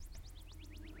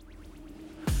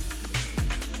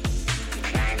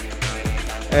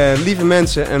Lieve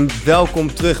mensen en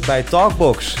welkom terug bij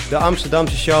Talkbox, de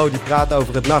Amsterdamse show die praat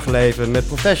over het nachtleven met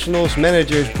professionals,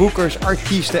 managers, boekers,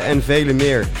 artiesten en vele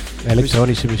meer.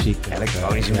 Elektronische muziek.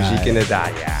 Elektronische muziek, inderdaad,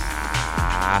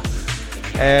 ja.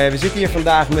 We zitten hier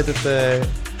vandaag met het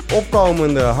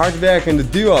opkomende, hardwerkende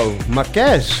duo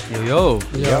Marquez. Yo.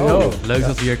 Yo. Leuk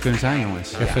dat we hier kunnen zijn,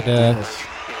 jongens. Even de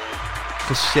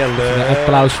Gezellig.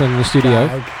 applaus van de studio.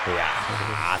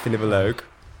 Ja, vinden we leuk.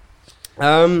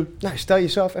 Nou, stel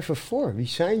jezelf even voor. Wie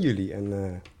zijn jullie? En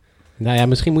Nou ja,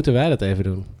 misschien moeten wij dat even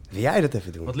doen. wil jij dat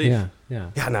even doen? Wat lief. Ja.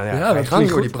 Ja, nou ja, Ja, ga dat je gang, klinkt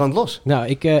joh, die goed. brand los. Nou,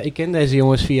 ik ken deze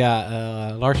jongens via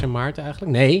Lars en Maarten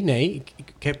eigenlijk. Nee,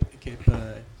 ik heb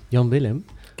Jan Willem.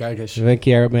 Kijk We eens. hebben een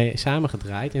keer mee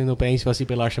samengedraaid en opeens was hij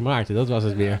bij Lars en Maarten. Dat was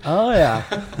het weer. Oh ja.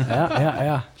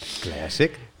 Ja.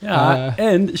 Classic. Ja,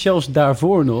 en zelfs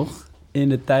daarvoor nog, in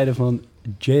de tijden van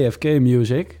JFK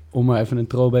Music, om maar even een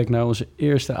throwback naar onze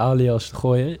eerste alias te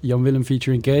gooien. Jan Willem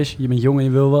featuring Kees. Je bent jong en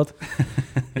je wil wat.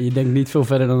 En je denkt niet veel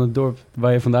verder dan het dorp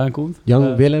waar je vandaan komt.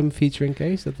 Jan Willem featuring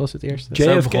Kees, dat was het eerste. J-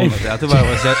 Zo JFK. begon het. Ja, toen waren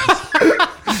we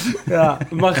Ja,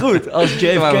 maar goed, als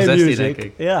Toen waren JFK we 16, Music. denk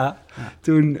ik. Ja,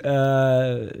 toen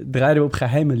draaiden we op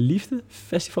Geheime Liefde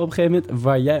festival op een gegeven moment,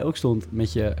 waar jij ook stond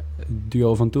met je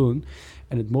duo van toen.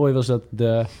 En het mooie was dat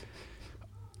de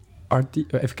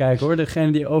even kijken hoor,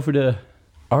 degene die over de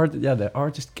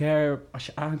artist care, als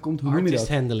je aankomt, hoe noem je Artist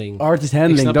dat? handling. Artist Ik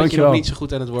handling, snap dat je dankjewel. nog niet zo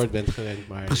goed aan het woord bent gewend.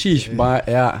 Maar Precies, maar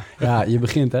ja, je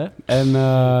begint hè. En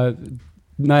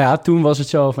nou ja, toen was het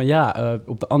zo van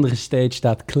op de andere stage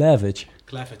staat Clavage.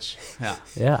 Clavage.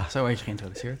 Ja, zo werd je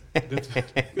geïntroduceerd.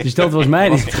 dus dat was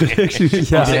mijn introductie. Ja.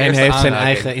 Ja. Iedereen eerste heeft zijn aanraking.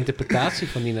 eigen interpretatie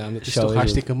van die naam. Dat is Zo toch is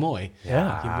hartstikke mooi.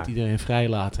 Ja. Je moet iedereen vrij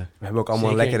laten. We hebben ook allemaal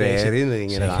Zeker lekkere in deze- herinneringen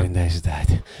Zeker eraan. in deze tijd.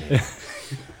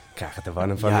 Ik krijg het er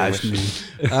warm van, Juist jongens.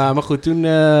 nu. Maar goed, toen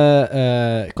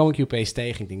kwam ik je opeens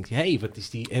tegen. Ik denk, hey, wat is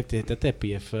die? Dat heb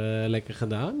je even lekker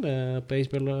gedaan. Opeens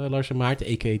bij Lars en Maarten,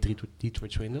 a.k.a.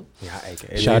 Detroit Swindle.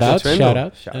 Ja, Shout-out.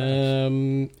 Shout-out.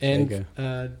 Zeker.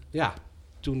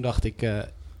 Toen dacht ik,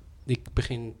 ik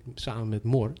begin samen met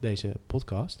Mor deze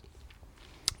podcast.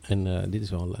 En dit is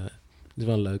wel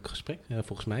een leuk gesprek.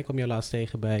 Volgens mij kwam jou laatst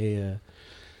tegen bij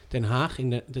Den Haag, in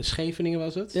de Scheveningen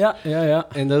was het. Ja.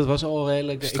 En dat was al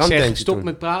redelijk. Ik Strandtentje zeg, stop toen.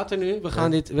 met praten nu.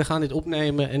 We gaan dit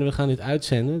opnemen en we gaan dit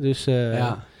uitzenden. Dus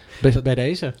Ja. bij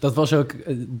deze. Dat was ook,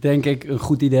 denk ik, een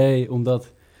goed idee,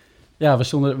 omdat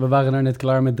we waren daar net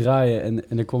klaar met draaien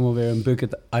en er kwam alweer een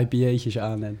bucket IPA'tjes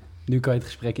aan en nu kan je het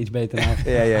gesprek iets beter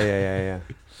nagaan. Ja.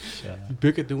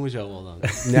 Bucket doen we zo wel dan.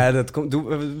 Ja,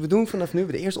 we doen vanaf nu,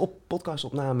 de eerste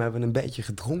podcastopname hebben we een beetje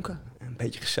gedronken. Een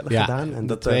beetje gezellig Ja, gedaan. En de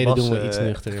dat tweede was, doen we iets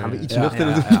nuchterder. Gaan we iets Ja.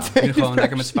 nuchterder doen. Nu gewoon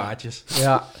lekker met spaatjes.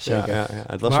 Ja, zeker. Ja,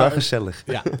 het was Maar- wel gezellig.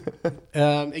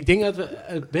 Ja. Ik denk dat we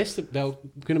het beste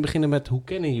kunnen beginnen met hoe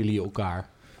kennen jullie elkaar?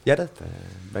 Ja, dat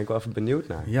ben ik wel even benieuwd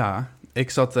naar. Ja, ik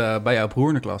zat bij jouw broer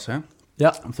in de klas, hè?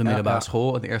 Ja. Op de middelbare Ja.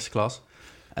 school, in de eerste klas.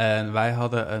 En wij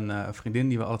hadden een vriendin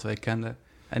die we alle twee kenden.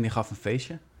 En die gaf een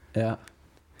feestje. Ja.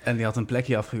 En die had een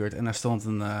plekje afgehuurd. En daar stond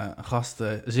een gast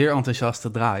zeer enthousiast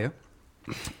te draaien.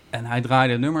 En hij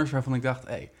draaide nummers waarvan ik dacht,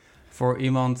 voor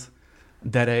iemand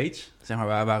that age, zeg maar,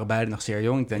 wij waren beiden nog zeer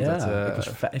jong. Ik denk dat... ik was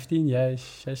 15, jij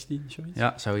 16, zoiets.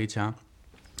 Ja, zoiets, ja.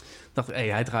 Dacht,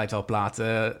 hij draait wel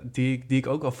platen die ik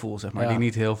ook wel voel, zeg maar. Ja. Die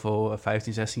niet heel veel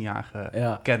 15, 16-jarigen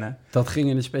Ja. kennen. Dat ging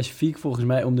in het specifiek volgens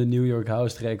mij om de New York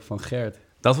House track van Gert.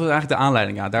 Dat was eigenlijk de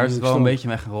aanleiding, ja. Daar is het wel een beetje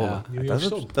mee gaan rollen. Ja.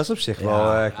 Dat is op zich Ja,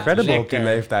 wel credible op lekker. die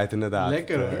leeftijd, inderdaad.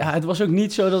 Lekker, hoor. Ja, het was ook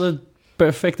niet zo dat het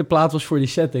perfecte plaat was voor die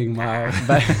setting, maar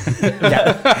bij...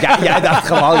 Jij dacht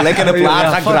gewoon, lekker de plaat,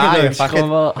 ga ik fuck it, draaien. het is gewoon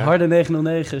wel harde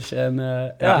 909's en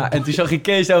en toen zag ik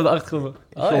Kees daar op de achtergrond.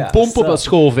 Gewoon pomp op dat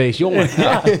schoolfeest, jongen.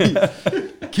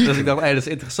 Dus ik dacht, dat is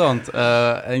interessant.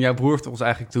 En jouw broer heeft ons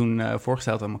eigenlijk toen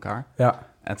voorgesteld aan elkaar. Ja.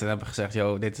 En toen hebben we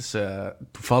gezegd, dit is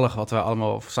toevallig wat we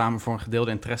allemaal samen voor een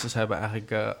gedeelde interesses hebben.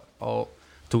 Eigenlijk al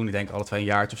toen, ik denk alle 2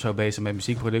 jaartje of zo bezig met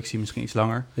muziekproductie, misschien iets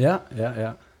langer. Ja.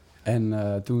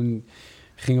 En toen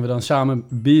gingen we dan samen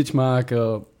beats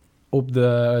maken op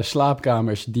de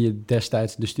slaapkamers die je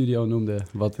destijds de studio noemde.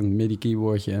 Wat een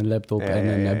MIDI-keyboardje, een laptop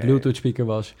en een Bluetooth-speaker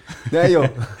was. Nee joh.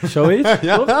 Zoiets,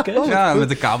 toch? Kees? Ja, met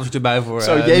de kabels erbij voor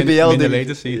Zo, minder JBL ding.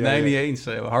 latency. Ja, Nee, ja. niet eens.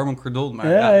 Harman Kardon, maar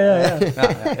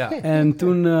Ja. En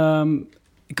toen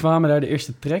kwamen daar de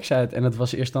eerste tracks uit. En dat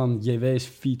was eerst dan JW's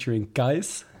featuring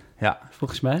Kais, Ja.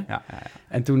 volgens mij. Ja.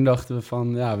 En toen dachten we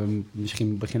van,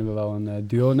 misschien beginnen we wel een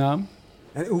duo-naam.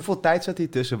 En hoeveel tijd zat hier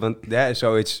tussen? Want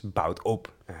zoiets bouwt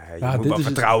op. Je moet dit wel is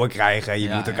vertrouwen krijgen. Je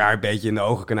Ja, moet elkaar een beetje in de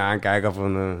ogen kunnen aankijken.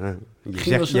 Van,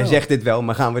 Ging wel snel. je zegt dit wel,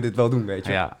 maar gaan we dit wel doen, weet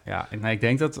je? Ja. Nee, ik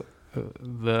denk dat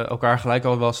we elkaar gelijk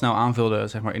al wel snel aanvulden,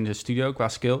 zeg maar, in de studio qua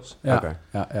skills. Ja, Oké.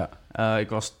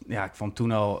 ja. Ik vond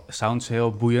toen al sounds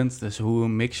heel boeiend. Dus hoe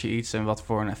mix je iets en wat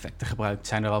voor effecten gebruikt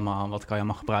zijn er allemaal? Wat kan je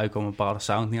allemaal gebruiken om een bepaalde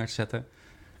sound neer te zetten?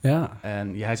 Ja,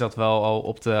 En jij zat wel al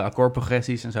op de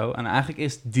akkoordprogressies en zo. En eigenlijk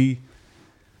is die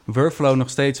workflow nog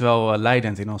steeds wel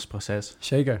leidend in ons proces.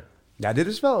 zeker. Ja, dit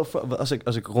is wel,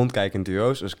 als ik rondkijk in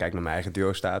duo's, als ik kijk naar mijn eigen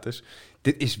duo-status,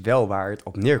 dit is wel waar het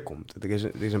op neerkomt. Er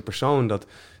is een persoon dat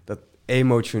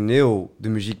emotioneel de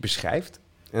muziek beschrijft.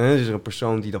 En dan is er een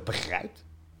persoon die dat begrijpt.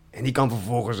 En die kan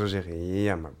vervolgens zo zeggen,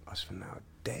 ja, maar als we nou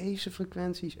deze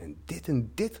frequenties en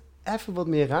dit even wat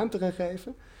meer ruimte gaan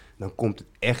geven, dan komt het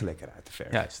echt lekker uit de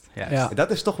verf. Juist. Ja. En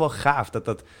dat is toch wel gaaf,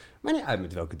 maar niet uit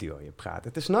met welke duo je praat.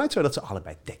 Het is nooit zo dat ze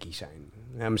allebei techie zijn.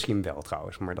 Ja, misschien wel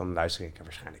trouwens, maar dan luister ik er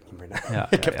waarschijnlijk niet meer naar. Ja,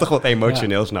 Ik heb toch wat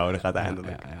emotioneels nodig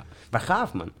uiteindelijk. Ja. Maar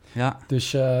gaaf, man. Ja. Dus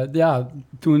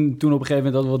toen op een gegeven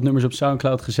moment hadden we wat nummers op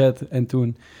Soundcloud gezet. En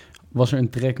toen was er een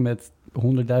track met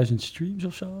 100.000 streams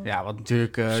of zo. Ja, want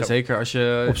natuurlijk, Zo. zeker als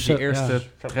je Op die eerste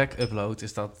ja. track uploadt,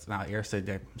 is dat,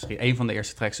 misschien een van de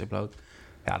eerste tracks upload.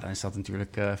 Ja, dan is dat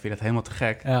natuurlijk, vind je dat helemaal te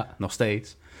gek. Ja, Nog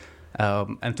steeds.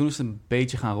 En toen is het een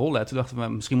beetje gaan rollen. Toen dachten we,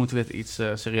 misschien moeten we dit iets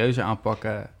serieuzer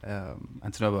aanpakken.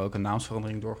 En toen hebben we ook een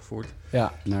naamsverandering doorgevoerd.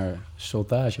 ja, naar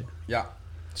Soltage. Ja.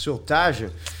 Sultage.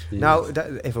 Nou, daar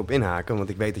even op inhaken, want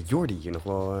ik weet dat Jordi hier nog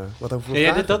wel wat over wil Ja,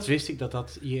 vragen. dat wist ik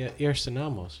dat je eerste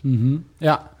naam was. Mhm.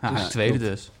 Ja, Ja, dus de tweede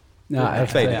klopt. dus. Ja, echt.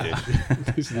 tweede ja. dus.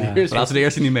 Dus de Ja. eerste Laten we de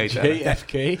eerste niet meten.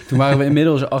 JFK. Toen waren we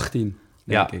inmiddels 18,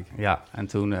 denk Ja, ik. ja, en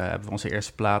toen hebben we onze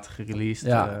eerste plaat gereleased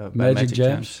Ja, bij Magic Magic Jams.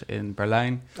 Jams in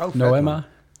Berlijn. Oh, vet, Noema. man.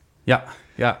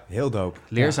 Ja, Heel dope.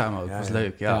 leerzaam ook, Ja, was ja.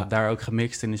 leuk. Ja, Ja. daar ook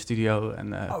gemixt in de studio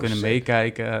en kunnen sick.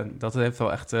 meekijken. Dat heeft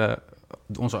wel echt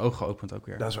onze ogen geopend ook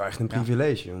weer. Dat is wel echt een Ja.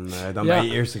 privilege om dan Ja. bij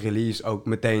je eerste release ook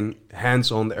meteen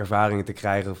hands-on de ervaringen te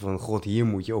krijgen van god, hier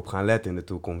moet je op gaan letten in de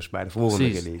toekomst bij de volgende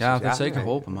Precies. release. Ja, dat heeft zeker nee.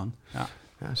 geholpen, man. Ja.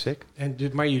 Ja, sick.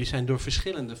 Maar jullie zijn door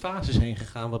verschillende fases heen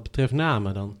gegaan wat betreft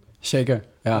namen dan. Zeker,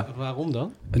 ja. Waarom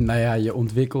dan? En nou ja, je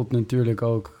ontwikkelt natuurlijk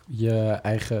ook je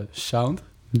eigen sound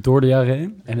door de jaren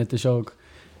heen. En het is ook,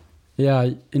 ja,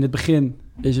 in het begin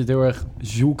is het heel erg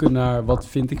zoeken naar wat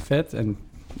vind ik vet en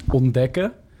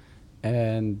ontdekken.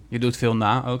 En Je doet veel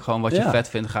na ook. Gewoon wat je Ja. vet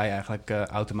vindt, ga je eigenlijk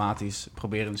automatisch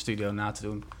proberen in de studio na te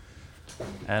doen.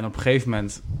 En op een gegeven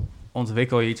moment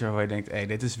ontwikkel je iets waarvan je denkt, hey,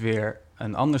 dit is weer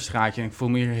een ander straatje. En ik voel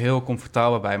me hier heel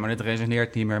comfortabel bij, maar dit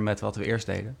resoneert niet meer met wat we eerst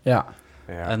deden. ja,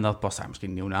 Ja. En dat past daar misschien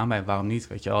een nieuwe naam bij. Waarom niet?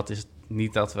 Weet je wel, het is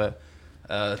niet dat we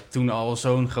toen al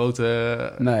zo'n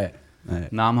grote nee.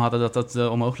 naam hadden dat dat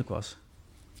onmogelijk was.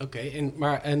 Oké,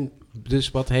 en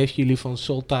dus wat heeft jullie van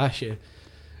Soltage?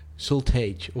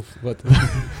 Of wat?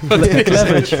 Wat is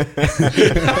Cleavage.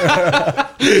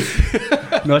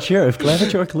 Not sure if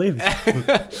cleavage or cleavage.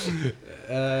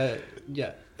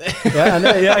 Ja. Ja,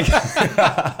 nee, ja.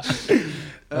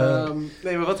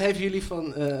 Nee, maar wat hebben jullie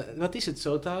van... wat is het?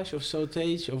 Sotage of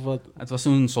Sotage of wat? Het was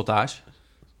toen Soltage.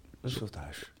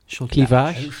 Sultage.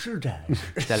 Clivage?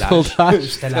 Stellage.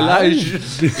 Stellage.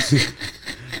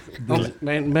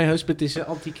 Mijn husband is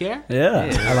antiquair. Ja,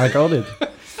 I like all dit.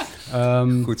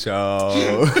 Goed zo.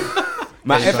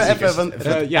 Maar even van...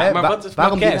 Maar wat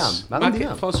waarom die naam? Marques? Waarom die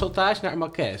naam? Van Soltage naar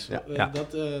Marques. Ja. Ja.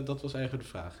 Dat was eigenlijk de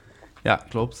vraag. Ja,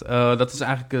 klopt. Dat is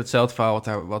eigenlijk hetzelfde verhaal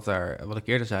wat ik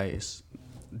eerder zei. Is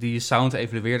die sound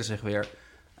evolueerde zich weer.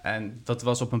 En dat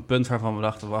was op een punt waarvan we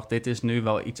dachten, wacht, dit is nu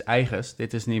wel iets eigens.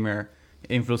 Dit is niet meer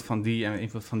invloed van die en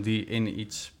invloed van die in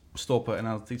iets stoppen en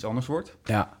dat het iets anders wordt.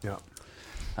 Ja,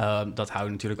 Dat hou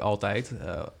je natuurlijk altijd.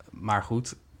 Maar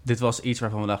goed, dit was iets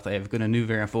waarvan we dachten, hey, we kunnen nu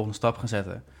weer een volgende stap gaan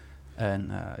zetten.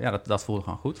 En dat voelde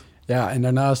gewoon goed. ja, en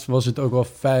daarnaast was het ook wel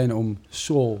fijn om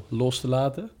soul los te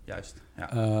laten. Juist,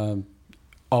 ja.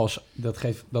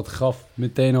 Dat gaf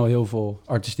meteen al heel veel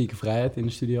artistieke vrijheid in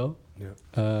de studio.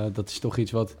 Ja. Dat is toch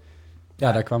iets wat...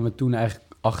 Ja, daar kwamen we toen eigenlijk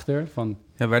achter van...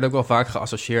 Ja, we werden ook wel vaak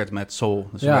geassocieerd met soul.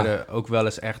 Dus Ja. we werden ook wel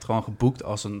eens echt gewoon geboekt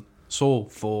als een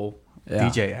soulful Ja,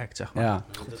 DJ-act, zeg maar. ja.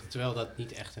 Terwijl dat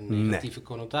niet echt een negatieve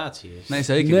connotatie is. Nee,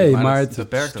 zeker Nee, niet. maar dat het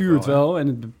beperkt ook stuurt hè. wel en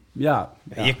het... Ja,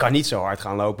 Je kan niet zo hard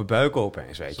gaan lopen beuken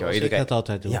opeens, weet je wel. Zoals ik dat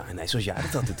altijd doe. Ja, nee, zoals jij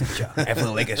dat altijd doet, ja.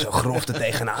 Even lekker zo grof er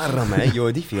tegenaan rammen, hè.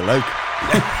 Joh, die viel leuk.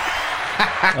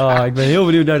 Oh, ik ben heel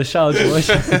benieuwd naar de sound, jongens.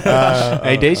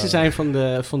 Deze zijn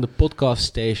van de podcast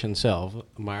station zelf.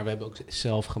 Maar we hebben ook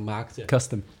zelf gemaakte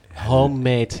Custom.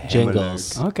 homemade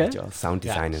jingles. Oké. Weet je wel, sound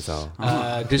design en zo.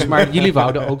 Dus maar jullie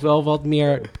wouden ook wel wat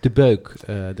meer de beuk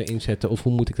erin zetten. Of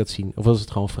hoe moet ik dat zien? Of was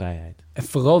het gewoon vrijheid? En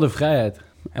vooral de vrijheid.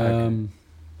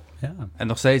 Ja. En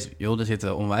nog steeds, joh, er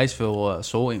zitten onwijs veel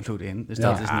soul-invloed in. Dus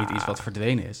dat Ja. is niet iets wat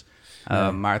verdwenen is.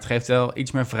 Nee. Maar het geeft wel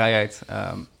iets meer vrijheid.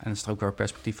 En het is er ook weer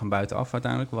perspectief van buitenaf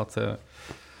uiteindelijk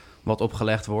wat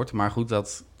opgelegd wordt. Maar goed,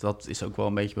 dat is ook wel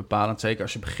een beetje bepalend. Zeker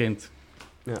als je begint,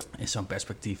 is zo'n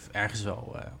perspectief ergens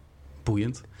wel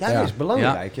boeiend. Ja, dat is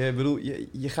belangrijk. Ik bedoel,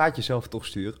 je gaat jezelf toch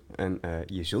sturen. En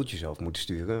je zult jezelf moeten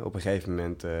sturen. Op een gegeven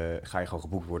moment ga je gewoon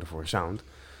geboekt worden voor een sound.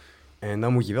 En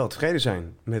dan moet je wel tevreden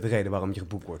zijn met de reden waarom je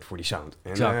geboekt wordt voor die sound.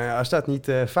 En als dat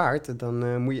niet vaart,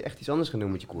 dan moet je echt iets anders gaan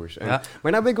doen met je koers.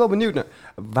 Maar nou ben ik wel benieuwd naar,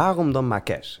 waarom dan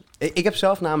Marquez? Ik heb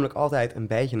zelf namelijk altijd een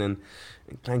beetje een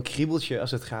klein kriebeltje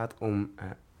als het gaat om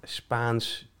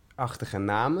Spaans-achtige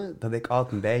namen. Dat ik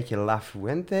altijd een beetje La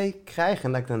Fuente krijg.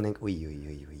 En dat ik dan denk, oei.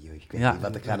 Ik weet niet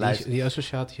wat ik ga luisteren. Die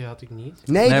associatie had ik niet.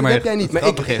 Nee, dat maar heb jij niet. Maar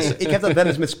grappig ik heb dat wel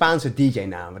eens met Spaanse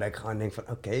DJ-namen. Dat ik gewoon denk van,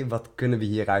 oké, wat kunnen we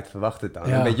hieruit verwachten dan?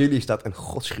 Ja. En bij jullie is dat een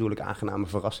godschuwelijk aangename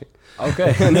verrassing. Oké.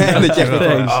 En dat je echt denkt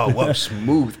Thanks. van, oh, wow,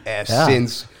 smooth as Ja.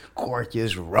 synths,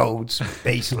 koortjes, roads,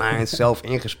 basslines, zelf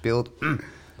ingespeeld.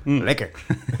 Lekker.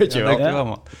 Weet je Ja, wel? dankjewel,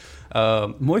 man.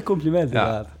 Mooi compliment, Ja,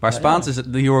 inderdaad. maar Ja, Spaans is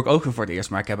het, die hoor ik ook weer voor het eerst.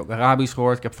 Maar ik heb ook Arabisch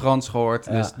gehoord, ik heb Frans gehoord.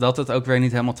 Ja. Dus dat het ook weer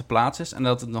niet helemaal te plaats is en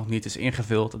dat het nog niet is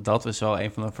ingevuld. Dat is wel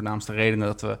een van de voornaamste redenen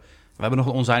dat we hebben nog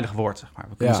een onzijdig woord, zeg maar.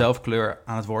 We kunnen Ja. zelf kleur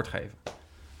aan het woord geven.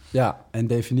 Ja, en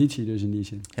definitie dus in die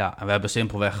zin. Ja, en we hebben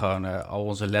simpelweg gewoon al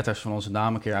onze letters van onze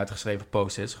naam een keer uitgeschreven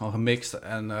post-its. Gewoon gemixt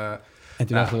en En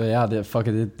toen dachten we, fuck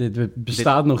it, dit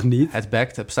bestaat nog niet. het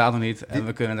backt, het bestaat nog niet. En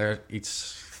we kunnen er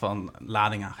iets van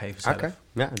lading aan geven zelf. Oké.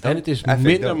 Ja, En het is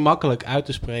minder makkelijk uit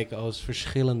te spreken als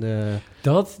verschillende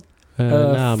Dat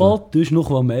namen. valt dus nog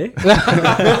wel mee.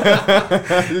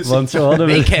 Want zo hadden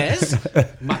we...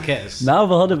 Marquez. Nou,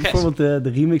 we hadden Marquez. bijvoorbeeld de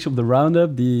remix op de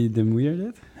Roundup, die de Moeier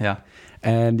deed. Ja.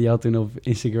 En die had toen op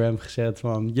Instagram gezet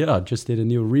van... Yeah, just did a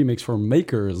new remix for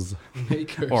Makers.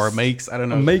 Or makes, I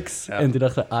don't know. Makes. Ja. En toen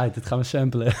dachten we, dit gaan we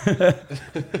samplen.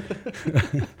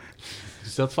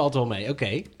 Dus dat valt wel mee,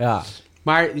 oké. Ja,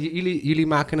 Maar jullie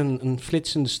maken een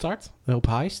flitsende start op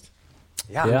Heist.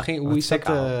 Ja, Ja.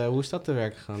 Hoe is dat te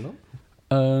werken gegaan dan?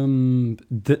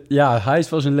 Heist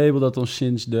was een label dat ons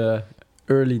sinds de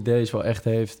early days wel echt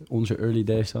heeft. Onze early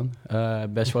days dan.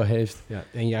 Best wel heeft. Ja,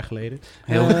 1 jaar geleden.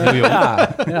 Heel jong.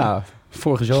 Ja,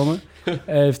 vorige zomer.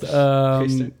 Heeft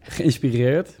Gisteren.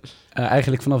 geïnspireerd.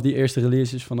 Eigenlijk vanaf die eerste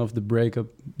releases, vanaf de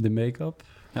Breakup, de Make-up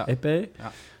Ja. EP.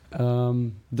 Ja.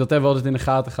 Dat hebben we altijd in de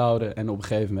gaten gehouden. En op een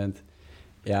gegeven moment,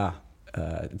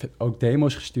 ook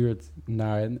demo's gestuurd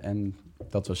naar hen. En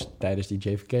dat was tijdens die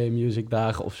JFK Music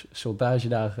dagen of Soltage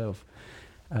dagen. Of,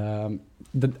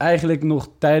 eigenlijk nog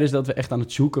tijdens dat we echt aan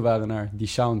het zoeken waren naar die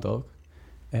sound ook.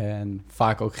 En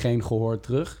vaak ook geen gehoor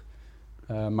terug.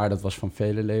 Maar dat was van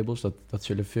vele labels. Dat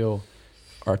zullen veel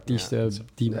artiesten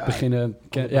die beginnen...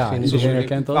 iedereen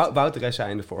herkent dat. Wouter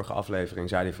zei in de vorige aflevering,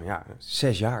 zei hij van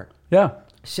 6 jaar. Ja,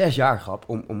 6 jaar, grap,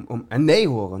 om een nee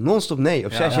horen. Non-stop nee,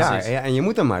 op 6 jaar. precies. En je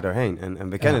moet er maar doorheen. En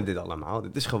we kennen dit allemaal.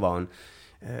 Dit is gewoon...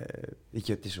 weet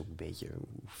je, het is ook een beetje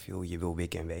hoeveel je wil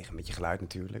wikken en wegen met je geluid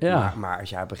natuurlijk. Ja. Maar als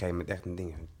jij op een gegeven moment echt een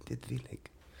ding hebt, dit wil ik.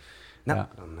 Nou, Ja.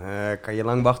 dan kan je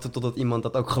lang wachten totdat iemand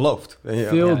dat ook gelooft. Weet je wel.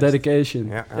 veel juist. dedication.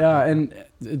 Ja, Ja, ja. en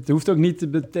het hoeft ook niet te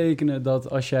betekenen dat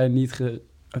als jij niet...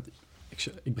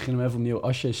 Ik begin hem even opnieuw.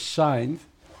 Als je signed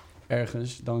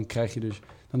ergens, dan krijg je dus...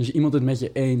 Dan is iemand het met je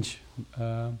eens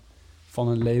van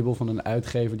een label, van een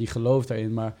uitgever die gelooft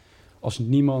daarin. Maar als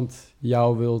niemand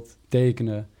jou wilt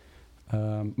tekenen...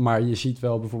 maar je ziet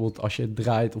wel bijvoorbeeld als je het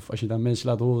draait of als je daar mensen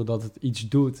laat horen dat het iets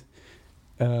doet.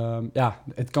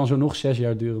 Het kan zo nog 6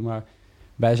 jaar duren, maar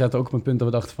wij zaten ook op een punt dat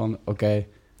we dachten van... Oké,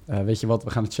 weet je wat, we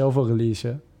gaan het zelf wel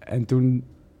releasen. En toen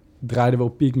draaiden we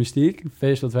op Peak Mystique, een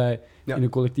feest dat wij in een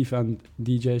collectief aan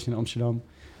DJ's in Amsterdam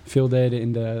veel deden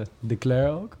in de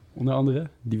Claire ook, onder andere,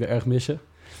 die we erg missen.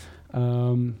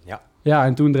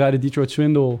 En toen draaide Detroit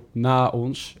Swindle na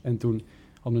ons en toen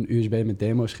hadden we een USB met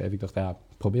demo's gegeven. Ik dacht,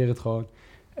 probeer het gewoon.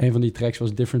 Een van die tracks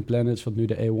was Different Planets, wat nu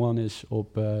de A1 is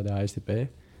op de HSTP. Het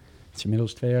is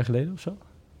inmiddels 2 jaar geleden of zo.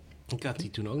 Ik had die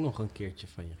toen ook nog een keertje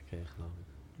van je gekregen, geloof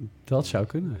ik. Dat zou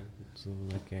kunnen. Dat is wel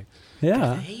lekker.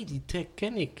 Ja. Hey, die track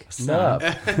ken ik. Stop.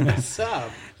 Stop.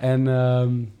 En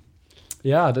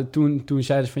toen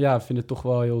zeiden ze van ik vind het toch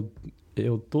wel heel,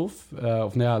 heel tof.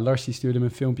 Lars die stuurde me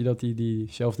een filmpje dat hij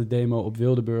diezelfde demo op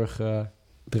Wildeburg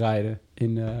draaide.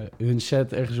 In hun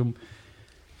set ergens om...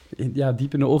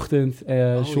 diep in de ochtend.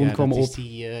 Zon kwam dat op. is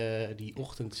die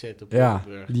ochtendset op Ja,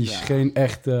 Wildeburg. die scheen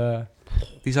echt...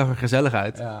 Die zag er gezellig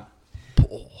uit. ja.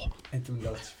 En toen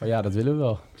dacht ik van dat willen we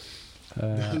wel.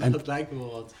 En Dat lijkt me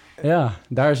wel wat.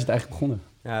 daar is het eigenlijk begonnen.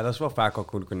 Ja, dat is wel vaak ook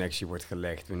hoe de connectie wordt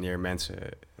gelegd. Wanneer mensen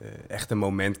echt een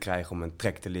moment krijgen om een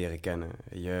track te leren kennen.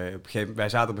 Wij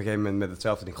zaten op een gegeven moment met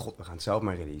hetzelfde ding. God, we gaan het zelf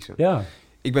maar releasen. Ja,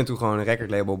 Ik ben toen gewoon een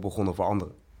recordlabel begonnen voor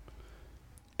anderen.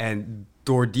 En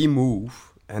door die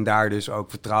move en daar dus ook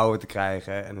vertrouwen te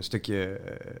krijgen en een stukje,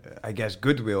 I guess,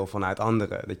 goodwill vanuit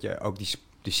anderen, dat je ook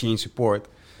die scene support,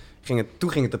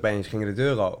 toen ging het opeens, gingen de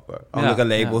deuren open. Andere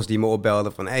labels die me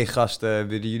opbelden van, hey gasten,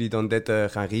 willen jullie dan dit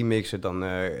gaan remixen? Dan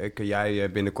kun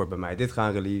jij binnenkort bij mij dit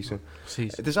gaan releasen.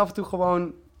 Precies. Het is af en toe gewoon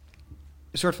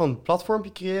een soort van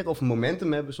platformpje creëren of een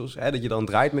momentum hebben, zoals dat je dan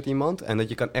draait met iemand en dat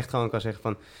je echt gewoon kan zeggen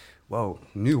van, wow,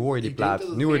 nu hoor je die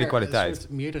plaat, nu hoor je die kwaliteit. Een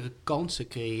soort meerdere kansen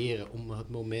creëren om het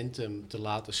momentum te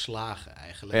laten slagen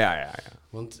eigenlijk. Ja.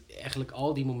 Want eigenlijk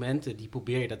al die momenten,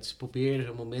 proberen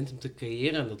een momentum te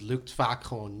creëren en dat lukt vaak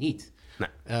gewoon niet.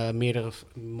 Nee. Meerdere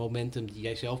momentum die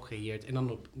jij zelf creëert en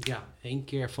dan op één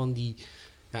keer van die,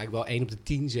 ik wil 1 op de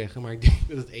 10 zeggen, maar ik denk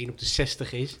dat het 1 op de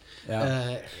 60 is. Ja.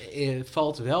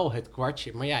 Valt wel het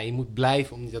kwartje. Maar je moet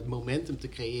blijven om dat momentum te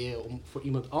creëren om voor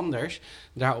iemand anders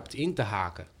daarop in te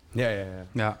haken.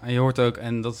 Ja, en je hoort ook,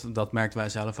 en dat merken wij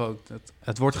zelf ook,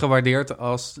 het wordt gewaardeerd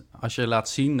als je laat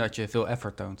zien dat je veel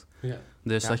effort toont. Ja.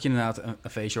 Dus dat je inderdaad een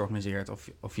feestje organiseert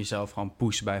of jezelf gewoon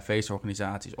pusht bij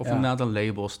feestorganisaties. Of inderdaad een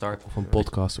label start. Of een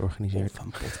podcast organiseert.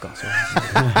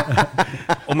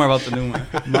 Om maar wat te noemen.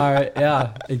 Maar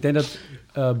ik denk dat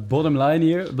bottom line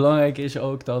hier belangrijk is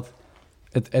ook dat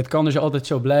het kan dus altijd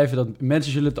zo blijven dat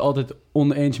mensen zullen het altijd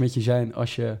oneens met je zijn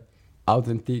als je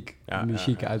authentiek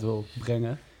muziek uit wil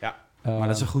brengen. Ja. Maar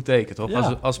dat is een goed teken, toch?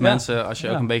 Ja, als mensen, als je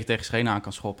ook een beetje tegen schenen aan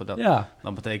kan schoppen,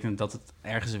 dan betekent dat het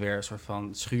ergens weer een soort van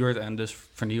schuurt en dus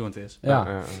vernieuwend is.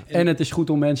 Ja. En het is goed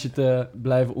om mensen te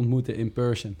blijven ontmoeten in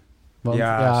person. Want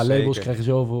labels krijgen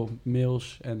zoveel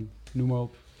mails en noem maar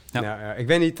op. Ja. Ik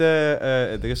weet niet,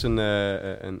 er is een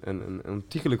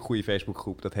ontiegelijk goede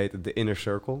Facebookgroep, dat heet The Inner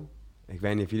Circle. Ik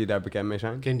weet niet of jullie daar bekend mee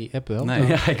zijn. Ik ken die app wel. Nee.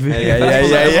 Ja, ik weet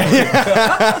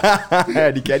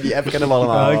Ja, die app kennen we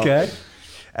allemaal. Oké.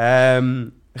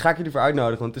 Ga ik jullie voor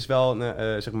uitnodigen, want het is wel,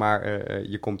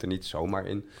 je komt er niet zomaar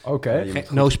in. Oké.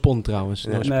 No spon trouwens.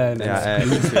 No spon. Nee.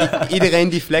 Iedereen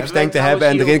die flex denkt te hebben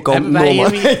en erin komt,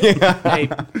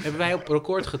 Hebben wij op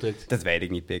record gedrukt? Dat weet ik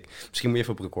niet, Pik. Misschien moet je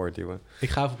even op record, jongen. Ik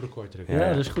ga even op record drukken. Ja,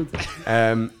 dat is goed.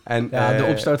 De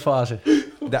opstartfase.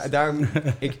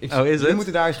 We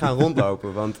moeten daar eens gaan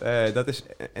rondlopen, want dat is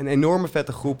een enorme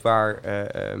vette groep waar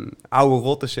oude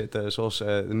rotten zitten, zoals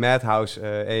de Madhouse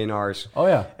A&R's. Oh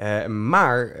ja.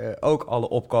 Maar ook alle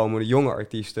opkomende jonge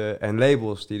artiesten en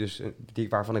labels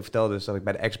waarvan ik vertelde dus dat ik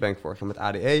bij de X-Bank vorig jaar met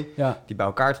ADE, die bij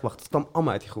elkaar had gebracht, dat kwam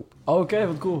allemaal uit die groep. Oké,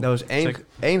 wat cool. Dat was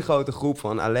één grote groep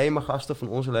van alleen maar gasten van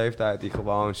onze leeftijd die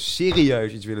gewoon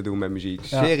serieus iets willen doen met muziek,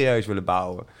 serieus willen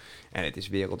bouwen. En het is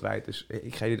wereldwijd, dus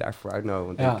ik ga jullie daarvoor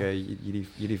uitnodigen. Want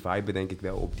jullie viben denk ik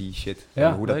wel op die shit.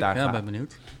 Ja, hoe dat daar gaat. Ja, ben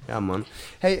benieuwd. Ja, man.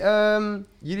 Hey,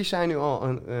 jullie zijn nu al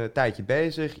een tijdje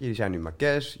bezig. Jullie zijn nu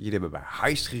Marques. Jullie hebben bij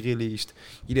Heist gereleased.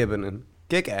 Jullie hebben een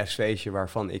kick-ass feestje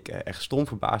waarvan ik echt stom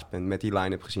verbaasd ben met die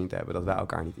line-up gezien te hebben. Dat wij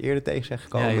elkaar niet eerder tegen zijn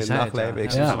gekomen in het nachtleven.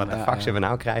 Ik zeg, wat de fuck zullen we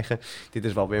nou krijgen? Dit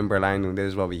is wat we in Berlijn doen, dit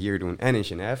is wat we hier doen. En in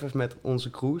Genève met onze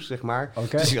cruise, zeg maar.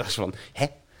 Okay. Dus ik was van,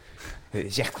 het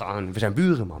is echt gewoon, we zijn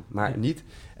buren, man. Maar niet.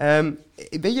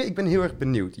 Weet je, ik ben heel erg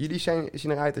benieuwd. Jullie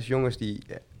zien eruit als jongens die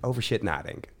over shit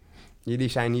nadenken. Jullie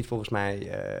zijn niet volgens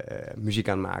mij muziek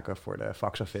aan het maken voor de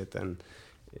Faxafit. En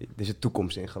er zit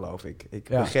toekomst in, geloof ik. Ik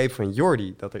begreep van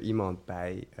Jordi dat er iemand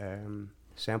bij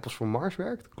Samples for Mars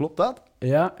werkt. Klopt dat?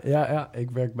 Ja.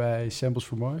 Ik werk bij Samples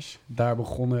for Mars. Daar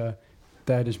begonnen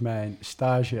tijdens mijn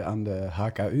stage aan de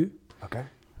HKU. Oké.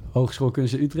 Hogeschool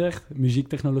Kunsten Utrecht,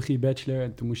 muziektechnologie bachelor.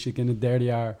 En toen moest ik in het 3e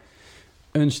jaar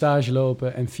een stage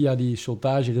lopen. En via die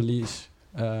Soltage release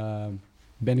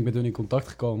ben ik met hun in contact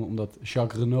gekomen, omdat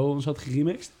Jacques Renault ons had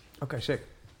geremixed. Oké, sick.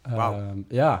 Wauw.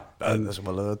 Dat is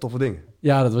wel toffe ding.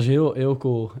 Ja, dat was heel, heel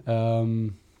cool.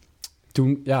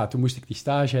 Toen moest ik die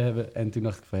stage hebben. En toen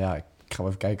dacht ik van ik ga wel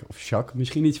even kijken of Jacques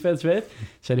misschien iets vets weet.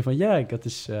 Zei hij van ik had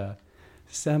dus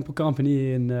Sample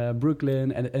Company in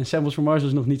Brooklyn. En Samples for Mars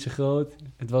was nog niet zo groot.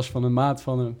 Het was van een maat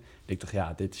van hem. Ik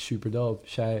dacht, dit is super dope.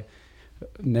 Zij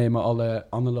nemen alle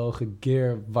analoge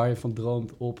gear waar je van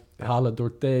droomt op. Halen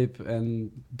door tape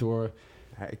en door...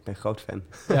 Ja, ik ben groot fan.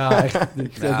 Ja, echt.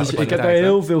 Dus ik heb daar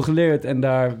heel veel geleerd. En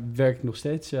daar werk ik nog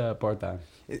steeds part-time.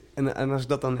 En als ik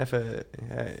dat dan even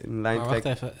in lijn trek... Wacht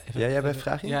even. Jij hebt een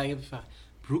vraagje? Ja, ik heb een vraag.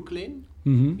 Brooklyn.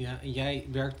 Mm-hmm. Ja, en jij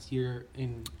werkt hier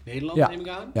in Nederland, neem ik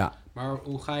aan. Ja. Maar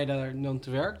hoe ga je daar dan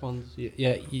te werk? Want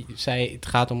je zei het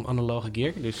gaat om analoge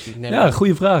gear. Dus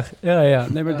goede vraag. Ja.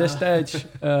 Nee, maar destijds...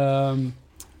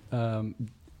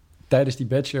 tijdens die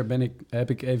bachelor heb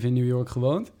ik even in New York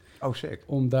gewoond. Oh, sick.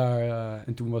 Om daar...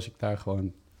 en toen was ik daar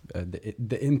gewoon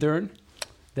de intern.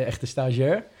 De echte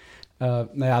stagiair.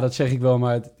 Dat zeg ik wel,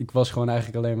 maar ik was gewoon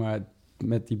eigenlijk alleen maar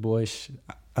met die boys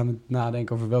aan het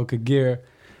nadenken over welke gear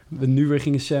we nu weer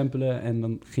gingen samplen. En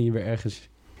dan ging je weer ergens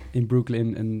in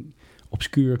Brooklyn een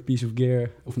obscuur piece of gear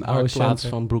of een oude Marktplaats sampler.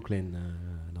 van Brooklyn.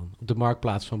 Dan. Op de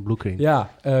marktplaats van Brooklyn. Ja,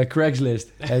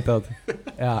 Craigslist heet dat.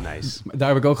 Ja, Nice. daar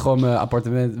heb ik ook gewoon mijn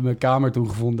appartement, mijn kamer toen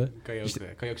gevonden. Kan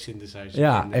je ook synthesizer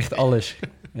Ja, vinden. echt alles.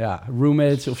 Ja,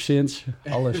 roommates of synths,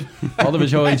 alles. Hadden we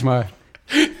zoiets maar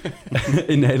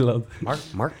in Nederland.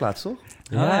 Marktplaats, toch?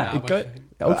 Ja,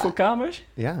 ook voor kamers?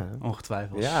 Ja.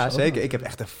 Ongetwijfeld. Ja, zeker. Ik heb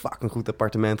echt een fucking goed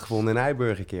appartement gevonden in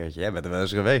Eiburg een keertje. Jij bent er wel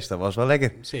eens geweest. Dat was wel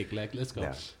lekker. Sick, let's go.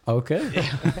 Ja. Oké.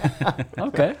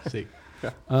 Oké. Sick.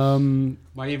 Ehm,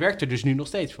 Maar je werkt er dus nu nog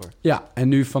steeds voor? ja, en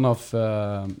nu vanaf...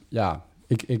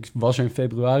 ik was er in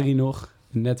februari nog,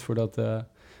 net voordat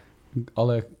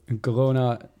alle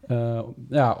corona...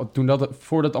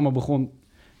 voordat het allemaal begon,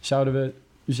 zouden we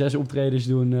 6 optredens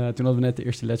doen. Toen hadden we net de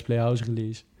eerste Let's Play House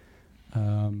release.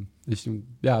 Dus toen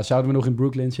zouden we nog in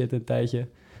Brooklyn zitten een tijdje.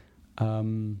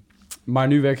 Maar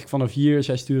nu werk ik vanaf hier.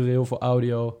 Zij sturen heel veel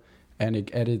audio en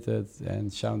ik edit het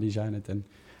en sound design het. En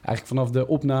eigenlijk vanaf de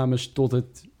opnames tot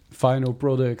het final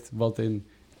product, wat in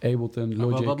Ableton, Maar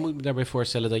Logic... wat moet ik me daarbij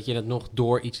voorstellen? Dat je het nog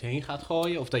door iets heen gaat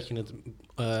gooien? Of dat je het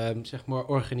zeg maar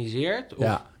organiseert?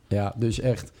 Of... Ja, dus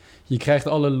echt. Je krijgt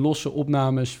alle losse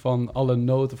opnames van alle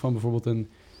noten van bijvoorbeeld een...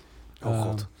 Oh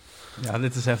god. Ja,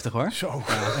 dit is heftig hoor. Zo.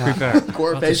 Super. Cor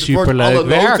Wat een bezig wordt superleuk alle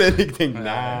werk. noten. En ik denk,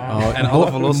 nou... Oh, En alle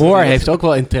verlossen Moore die- heeft ook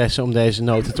wel interesse om deze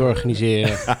noten te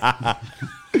organiseren.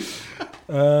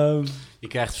 Je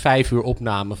krijgt 5 uur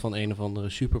opname van een of andere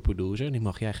superproducer. Die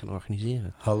mag jij gaan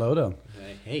organiseren. Hallo dan.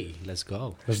 Hey, let's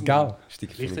go. Let's go. Stiekem Het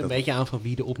vind ligt ik een dat... beetje aan van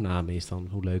wie de opname is dan.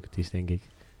 Hoe leuk het is, denk ik.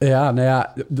 Ja, nou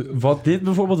ja, wat dit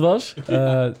bijvoorbeeld was...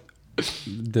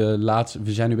 de laatste...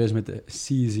 We zijn nu bezig met de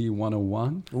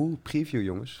CZ101. Oeh, preview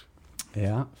jongens.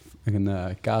 Ja,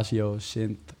 een Casio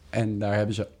synth. En daar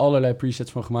hebben ze allerlei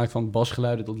presets van gemaakt. Van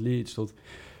basgeluiden tot leads, tot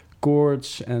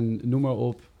chords en noem maar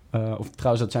op. Of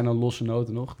trouwens, dat zijn dan losse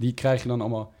noten nog. Die krijg je dan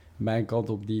allemaal mijn kant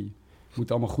op. Die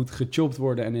moeten allemaal goed gechopt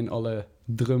worden en in alle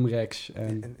drumracks.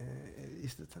 En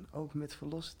Is dat dan ook met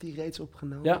Velocity reeds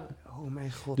opgenomen? Ja. Oh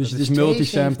mijn god. Dus dat het is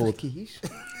multi-sampled. 72 keys.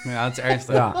 Ja, het is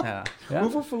ernstig. Ja. Ja. ja,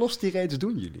 Hoeveel Velocity reeds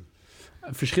doen jullie?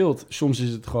 verschilt. Soms is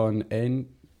het gewoon 1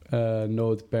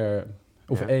 noot per...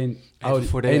 Of Ja. 1 Even audio,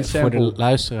 voor één de sample.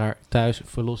 luisteraar thuis,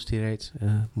 Velocity Rates,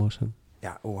 Morsen.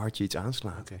 Ja, hoe hard je iets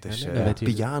aanslaat. Oké, Dus ja, dat weet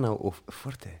u. piano of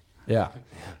forte. Ja,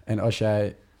 en als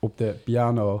jij op de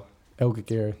piano elke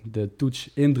keer de toets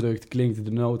indrukt, klinkt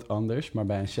de noot anders. Maar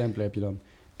bij een sampler heb je dan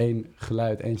 1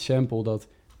 geluid, 1 sample dat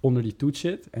onder die toets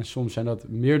zit. En soms zijn dat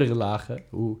meerdere lagen.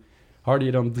 Hoe harder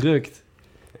je dan drukt,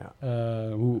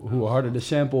 hoe harder de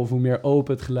sample of hoe meer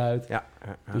open het geluid. Ja.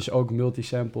 Dus ook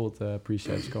multi-sampled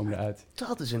presets komen eruit.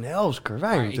 Dat is een hels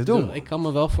karwei Maar om te doen. Ik kan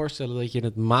me wel voorstellen dat je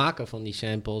het maken van die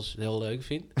samples heel leuk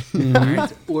vindt. Mhm. Maar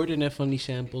het ordenen van die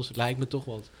samples lijkt me toch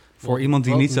wat... Voor iemand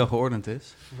die niet zo geordend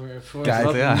is. Voor Kijk,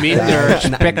 wat ja. minder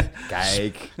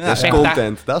Kijk, Ja, dat is ja.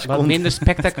 content. Dat is wat content. minder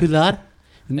spectaculair.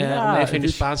 Ja, om even in het de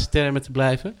is- Spaanse termen te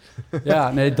blijven.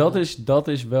 Ja, nee, dat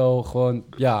is wel gewoon,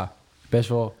 best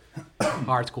wel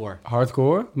Hardcore.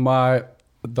 hardcore. Maar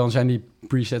dan zijn die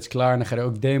presets klaar en dan ga je er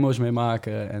ook demo's mee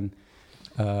maken. En,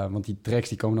 want die tracks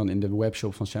die komen dan in de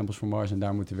webshop van Samples from Mars. En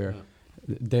daar moeten weer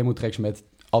demo-tracks met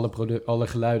alle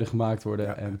geluiden gemaakt worden.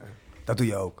 Ja, En, dat doe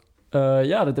je ook.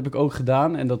 dat heb ik ook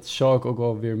gedaan. En dat zal ik ook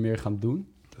wel weer meer gaan doen.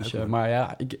 Dus, Leuk, man. maar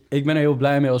ja, ik ben er heel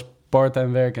blij mee als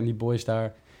part-time werk. En die boys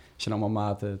daar zijn allemaal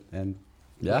maten. En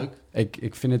ja, Leuk.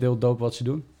 ik vind het heel dope wat ze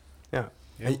doen.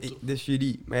 Dus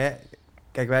jullie... Maar ja,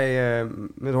 kijk, wij...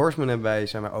 met Horseman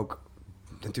zijn wij ook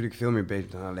natuurlijk veel meer bezig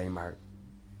dan alleen maar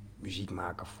muziek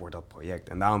maken voor dat project.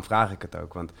 En daarom vraag ik het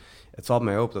ook. Want het valt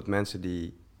mij op dat mensen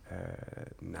die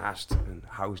naast een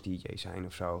house DJ zijn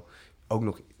of zo... ook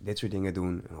nog dit soort dingen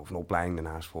doen. Of een opleiding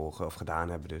daarnaast volgen of gedaan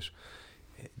hebben. Dus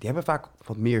die hebben vaak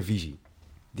wat meer visie.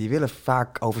 Die willen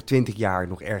vaak over 20 jaar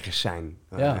nog ergens zijn.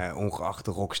 Ja. Ongeacht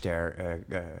de rockster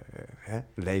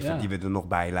leven Ja. die we er nog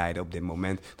bij leiden op dit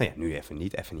moment. Nou ja, nu even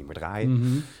niet meer draaien.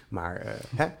 Mhm. Maar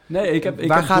Nee, ik heb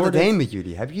waar gaat door het dit- heen met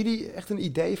jullie? Hebben jullie echt een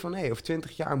idee van... over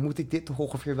 20 jaar moet ik dit toch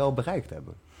ongeveer wel bereikt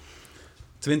hebben?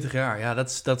 20 jaar, ja,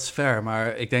 dat is fair.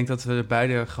 Maar ik denk dat we er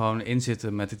beide gewoon in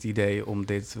zitten met het idee om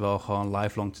dit wel gewoon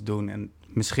lifelong te doen. En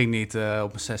misschien niet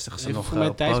op mijn 60ste Even nog voor mijn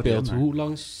op het podium, tijdsbeeld. maar- Hoe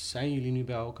lang zijn jullie nu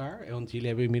bij elkaar? Want jullie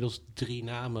hebben inmiddels 3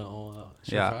 namen al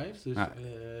survived. Dus, Ja.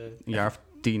 Een jaar of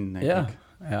 10, denk Ja, ik.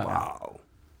 ja. Wauw.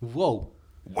 wow.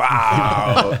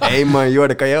 Wauw. Hé man, joh,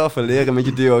 dat kan je wel even leren met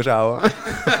je duo's, ouwe.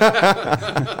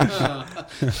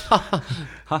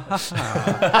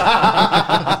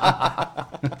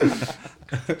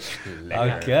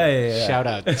 Oké. Ja.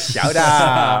 Shout-out.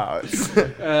 Shout-out!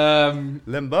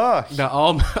 Limburg! Naar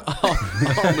al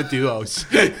mijn duo's.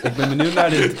 Ik ben benieuwd naar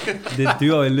dit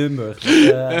duo in Limburg.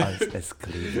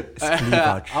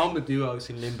 Al mijn duo's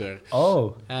in Limburg. Oh,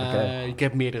 oké. Ik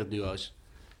heb meerdere duo's.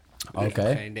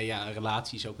 Oké. Een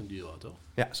relatie is ook een duo, toch?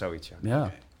 Ja, zoiets, ja.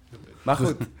 Ja. Maar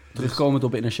goed, Terugkomend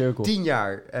op Inner Circle. 10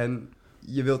 jaar en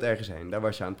je wilt ergens heen. Daar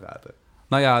was je aan het praten.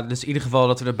 Nou ja, dus in ieder geval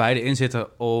dat we er beide in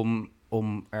zitten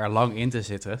om er lang in te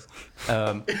zitten.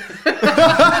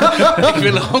 Ik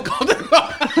wil er ook altijd...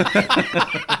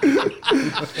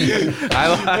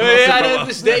 Ja, dat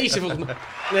is deze volgens mij.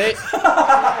 Nee.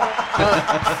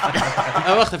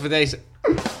 Wacht even, deze.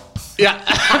 Ja.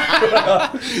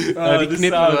 Die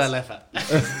knippen we wel even.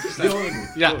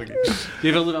 Ja,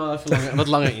 je wilde er wel even wat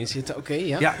langer in zitten. Oké,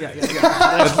 ja. Ja.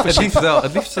 Het liefst wel.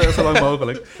 Het liefst zo lang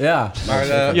mogelijk. Ja.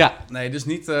 Maar Ja. nee, dus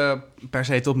niet per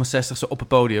se tot mijn 60ste op het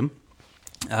podium.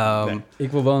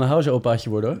 Ik wil wel een house-opaatje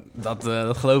worden, hoor.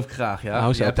 Dat geloof ik graag, ja.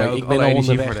 Nou, Je hebt er ook ik ben alle al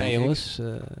energie onderweg, voor, hè, denk ik. jongens.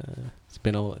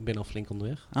 Ik ben al flink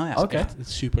onderweg. Oh ja, Oké. Het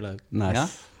is superleuk. Nice. Ja?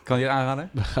 Kan je het aanraden?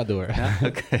 Ga door. Ja,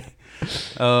 oké.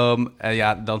 En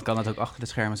ja, dan kan het ook achter de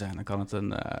schermen zijn. Dan kan het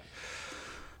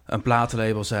een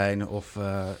platenlabel zijn of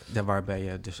waarbij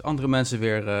je dus andere mensen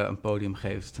weer een podium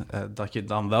geeft. Dat je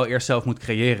dan wel eerst zelf moet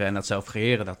creëren. En dat zelf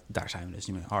creëren, daar zijn we dus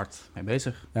niet meer hard mee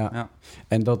bezig. Ja.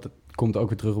 En dat komt ook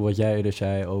weer terug op wat jij eerder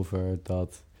zei over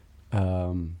dat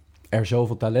er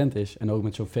zoveel talent is. En ook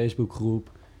met zo'n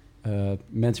Facebookgroep.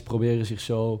 Mensen proberen zich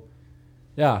zo...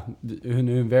 Ja,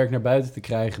 hun werk naar buiten te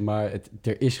krijgen. Maar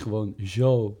er is gewoon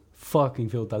zo fucking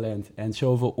veel talent. En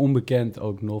zoveel onbekend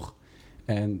ook nog.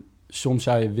 En soms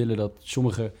zou je willen dat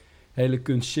sommige hele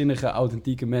kunstzinnige,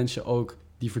 authentieke mensen ook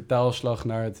die vertaalslag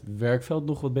naar het werkveld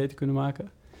nog wat beter kunnen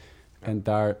maken. En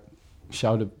daar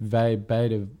zouden wij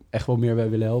beiden echt wel meer bij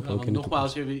willen helpen. Nou, ook in de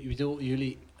nogmaals,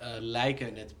 jullie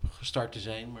lijken net gestart te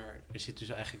zijn, maar er zit dus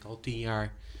eigenlijk al 10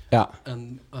 jaar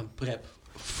een prep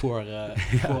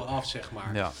vooraf, zeg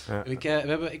maar. Ja.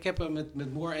 Ik heb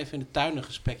met Moor even in de tuin een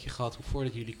gesprekje gehad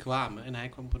voordat jullie kwamen. En hij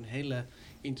kwam op een hele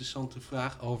interessante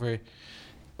vraag over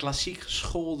klassiek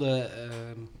geschoolde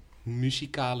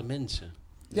muzikale mensen.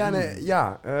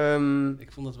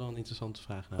 Ik vond dat wel een interessante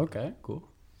vraag. Nou. Oké, cool.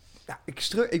 Ja,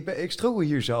 ik struggle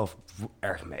hier zelf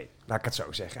erg mee, laat ik het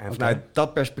zo zeggen. En vanuit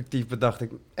dat perspectief bedacht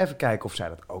ik, even kijken of zij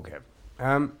dat ook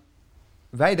hebben.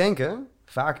 Wij denken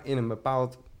vaak in een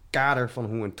bepaald kader van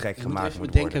hoe een track gemaakt moet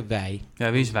worden. Denken wij.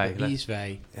 Ja, wie is wij? Wie is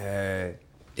wij?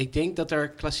 Ik denk dat er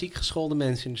klassiek geschoolde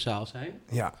mensen in de zaal zijn.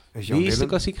 Ja. Wie is de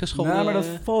klassiek geschoolde? Nou, maar dat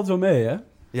valt wel mee, hè?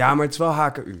 Ja, maar het is wel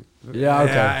HKU. Ja,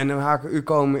 oké. Ja, en een HKU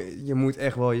komen, je moet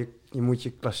echt wel, je moet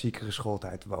je klassieke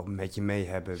geschooldheid wel met je mee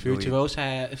hebben.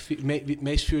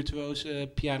 Meest virtuoze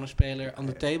pianospeler aan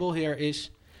de table hier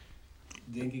is,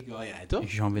 denk ik wel jij,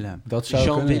 toch? Jean Willem. Dat zou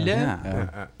Jean kunnen, Willem?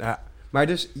 Ja. Maar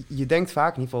dus, je denkt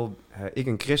vaak, in ieder geval, ik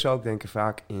en Chris ook denken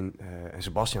vaak in, en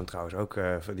Sebastian trouwens ook,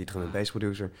 die drum and bass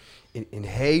producer, in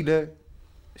hele,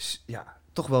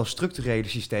 toch wel structurele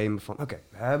systemen van, oké,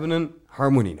 we hebben een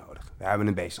harmonie nodig, we hebben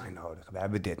een bassline nodig, we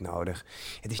hebben dit nodig.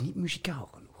 Het is niet muzikaal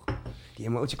genoeg. Die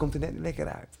emotie komt er net lekker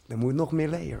uit. Er moet nog meer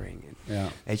layering in. Ja.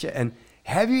 Weet je, en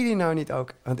hebben jullie nou niet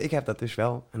ook, want ik heb dat dus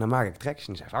wel, en dan maak ik tracks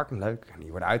en die zijn fucking leuk en die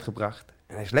worden uitgebracht.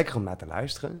 En hij is lekker om naar te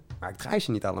luisteren, maar ik draai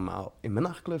ze niet allemaal in mijn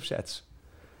nachtclub sets.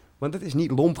 Want het is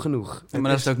niet lomp genoeg. Ja,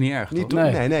 maar dat is ook niet erg, niet toch?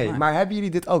 Nee. Maar hebben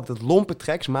jullie dit ook, dat lompe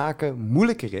tracks maken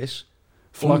moeilijker is?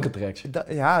 Vlakke tracks.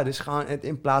 Dus gewoon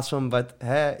in plaats van wat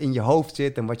in je hoofd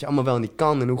zit en wat je allemaal wel niet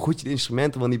kan en hoe goed je de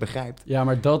instrumenten wel niet begrijpt. Ja,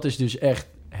 maar dat is dus echt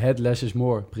het less is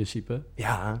more principe.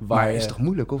 Ja, maar is toch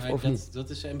moeilijk of niet? Dat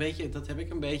is een beetje, dat heb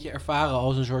ik een beetje ervaren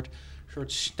als een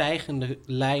soort stijgende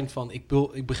lijn van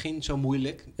ik begin zo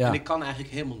moeilijk en ik kan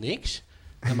eigenlijk helemaal niks.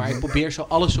 Maar ik probeer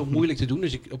alles zo moeilijk te doen.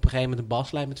 Dus ik op een gegeven moment een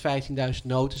baslijn met 15.000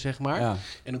 noten, zeg maar. Ja.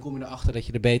 En dan kom je erachter dat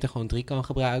je er beter gewoon 3 kan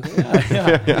gebruiken.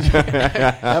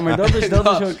 Ja, maar dat is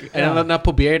ook... En dan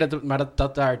probeer je dat... Maar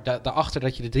daarachter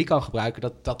dat je er 3 kan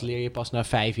gebruiken, dat leer je pas na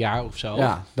 5 jaar of zo.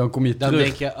 Ja, dan kom je terug.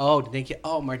 Dan denk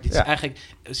je, maar dit is eigenlijk...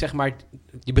 Zeg maar,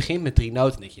 je begint met 3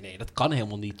 noten. Dan denk je, nee, dat kan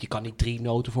helemaal niet. Je kan niet 3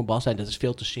 noten voor een baslijn. Dat is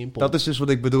veel te simpel. Dat is dus wat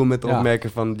ik bedoel met het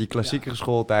opmerken van die klassieke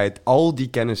schooltijd. Al die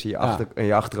kennis in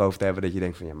je achterhoofd te hebben, dat je denkt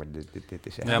van, ja, maar dit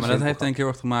is echt... Ja, maar dat heeft denk ik heel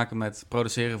erg te maken met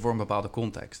produceren voor een bepaalde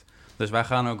context. Dus wij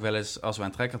gaan ook wel eens, als wij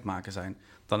een track aan het maken zijn,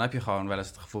 dan heb je gewoon wel eens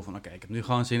het gevoel van, oké, ik heb nu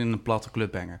gewoon zin in een platte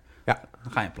clubbanger. Ja.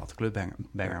 Dan ga je een platte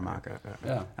clubbanger maken.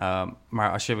 Ja.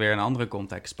 Maar als je weer een andere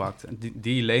context pakt,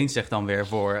 die leent zich dan weer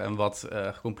voor een wat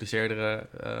gecompliceerdere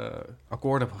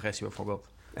akkoordenprogressie bijvoorbeeld.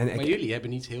 Maar jullie hebben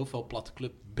niet heel veel platte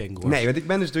club bangers. Nee, want ik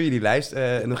ben dus door jullie lijst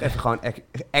nog even gewoon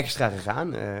extra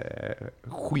gegaan.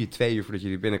 Goede 2 uur voordat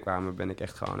jullie binnenkwamen ben ik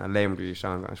echt gewoon alleen maar door je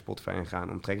Soundcloud en Spotify gegaan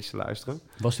om trackjes te luisteren.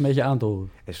 Was het een beetje aan te horen?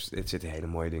 Er zitten hele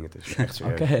mooie dingen tussen. Echt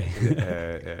serieus. Oké.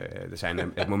 Er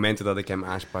zijn momenten dat ik hem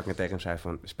aansprak en tegen hem zei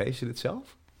van, spees je dit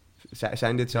zelf?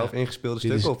 Zijn dit zelf ingespeelde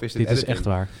stukken of is dit Dit is editing? echt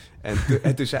waar.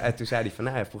 En toen zei hij van,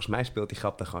 nou ja, volgens mij speelt die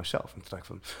grap dan gewoon zelf. En toen dacht ik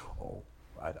van,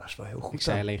 dat is wel heel goed. Ik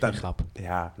zei alleen geen grap.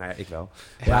 Ja, nou ja, ik wel.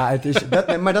 Ja, het is...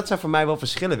 Maar dat zijn voor mij wel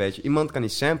verschillen, weet je. Iemand kan die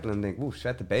samplen en denkt,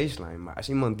 zet de baseline. Maar als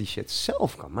iemand die shit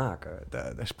zelf kan maken,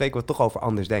 daar spreken we toch over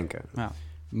anders denken. Ja.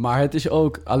 Maar het is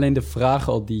ook alleen de vraag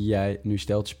al die jij nu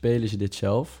stelt. Spelen ze dit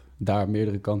zelf? Daar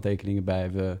meerdere kanttekeningen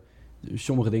bij.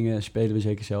 Sommige dingen spelen we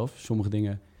zeker zelf. Sommige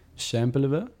dingen samplen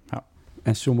we. Ja.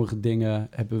 En sommige dingen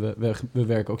hebben we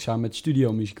werken ook samen met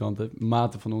studiomuzikanten.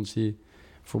 Maten van ons die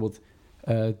bijvoorbeeld...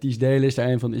 Ties Delen is daar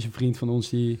een van, is een vriend van ons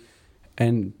die...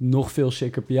 En nog veel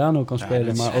sicker piano kan spelen,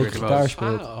 dat is maar ook virtuoos. gitaar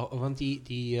speelt. Want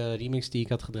die remix die ik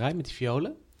had gedraaid met die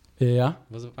violen... Ja,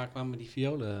 Waar kwamen die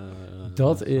violen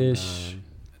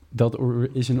dat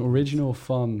is een original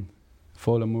van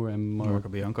Volamour en Marco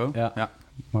Bianco. Ja.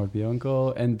 Mark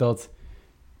Bianco. En dat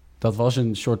was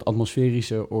een soort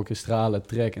atmosferische, orkestrale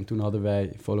track. En toen hadden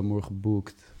wij Volamour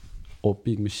geboekt op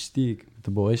Peak Mystique met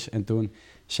de boys. En toen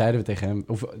zeiden we tegen hem...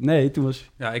 toen was...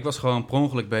 Ja, ik was gewoon per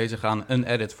ongeluk bezig aan een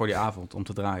edit voor die avond om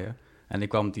te draaien. En ik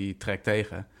kwam die track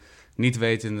tegen. Niet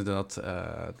wetende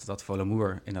dat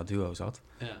Volamour in dat duo zat.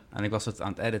 Ja. En ik was het aan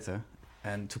het editen.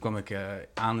 En toen kwam ik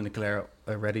aan in de Claire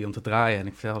ready om te draaien. En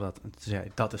ik vertelde dat. En toen zei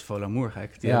hij, dat is Volamour,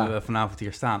 gek. Die hebben we vanavond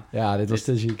hier staan. Ja, dit was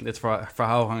te ziek. Dit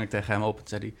verhaal hang ik tegen hem op. En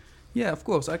zei hij, yeah, of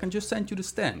course, I can just send you the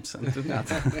stamps. En toen,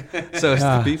 zo is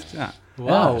het gebiefd, ja.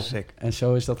 Wauw. Ja, Sick. en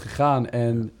zo is dat gegaan.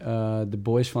 En de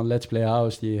boys van Let's Play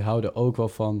House, die houden ook wel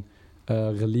van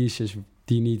releases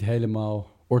die niet helemaal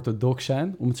orthodox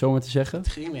zijn, om het zo maar te zeggen. Het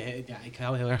ging me, ik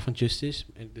hou heel erg van Justice.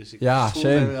 Dus ik Ja, voelde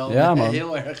same. wel Ja, man.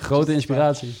 heel erg Grote Justice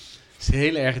inspiratie. vibe. Het is een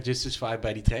hele erg Justice vibe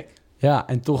bij die track. Ja,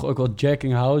 en toch ook wel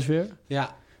Jacking House weer.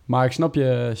 Ja, Maar ik snap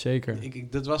je zeker.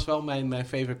 dat was wel mijn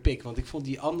favorite pick. Want ik vond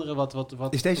die andere wat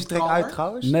Is deze track kalmer. uit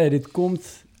trouwens? Nee, dit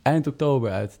komt eind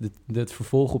oktober uit. Het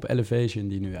vervolg op Elevation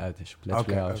die nu uit is op Let's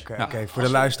Play House. Ja. Oké. Voor de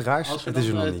luisteraars, Als we het is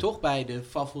er nog dan niet. toch bij de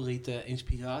favoriete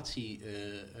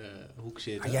inspiratiehoek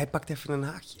zitten. Ah, jij pakt even een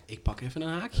haakje. Ik pak even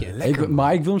een haakje. Lekker, man.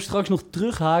 Maar ik wil hem straks nog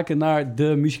terughaken naar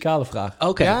de muzikale vraag.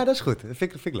 Oké. Ja, dat is goed. Dat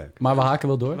vind ik leuk. Maar we haken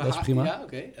wel door, We dat is haken- prima. Ja,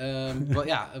 oké.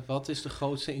 Wat is de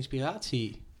grootste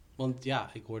inspiratie? Want ja,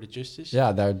 ik hoorde Justice.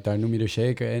 Ja, daar noem je er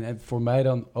zeker. En voor mij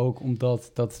dan ook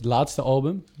omdat dat laatste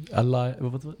album, Alive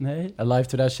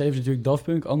 2007 is natuurlijk Daft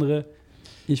Punk, andere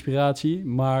inspiratie.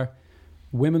 Maar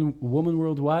Woman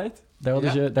Worldwide, daar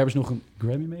hebben ze nog een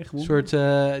Grammy mee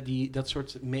gewonnen. Dat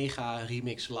soort mega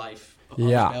remix live.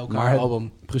 Ja, bij elkaar maar het-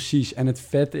 album. Precies. En het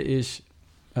vette is,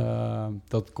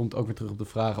 dat komt ook weer terug op de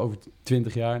vraag over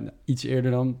 20 jaar. Iets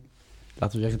eerder dan,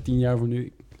 laten we zeggen 10 jaar voor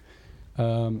nu.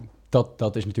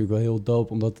 Dat is natuurlijk wel heel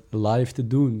dope om dat live te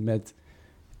doen met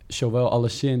zowel alle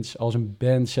synths als een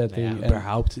bandsetting Nou ja, en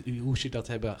überhaupt hoe ze dat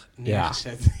hebben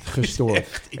neergezet. gestoord.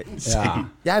 Echt insane. Ja.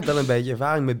 Jij hebt wel een beetje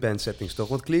ervaring met bandsettings, toch?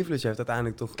 Want Cleavage heeft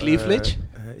uiteindelijk toch... Cleavage?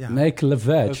 Ja. Nee,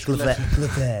 Clavage.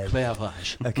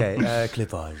 Clavage. Oké,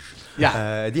 Clippage.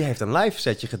 Ja, Die heeft een live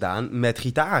setje gedaan met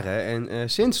gitaren en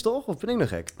synths, toch? Of ben ik nog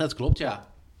gek? dat klopt, ja.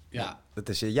 Ja, Dat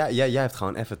is, jij hebt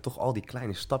gewoon even toch al die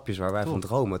kleine stapjes waar wij van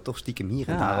dromen... toch stiekem hier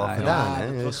en daar al Ja, gedaan, ja,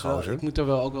 hè? dat was wel, gozer. ik moet er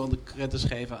wel ook wel de credits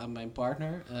geven aan mijn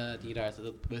partner, die daar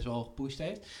dat best wel gepusht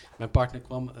heeft. Mijn partner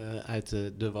kwam uit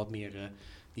de wat meer,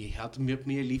 die had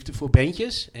meer liefde voor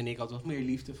bandjes en ik had wat meer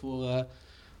liefde voor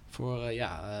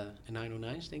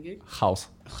 909's, denk ik. Chaos.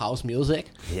 Chaos Music.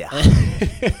 Ja.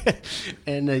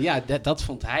 En dat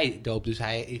vond hij dope, dus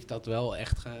hij heeft dat wel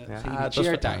echt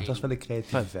geïnitieerd daarin. Het was wel een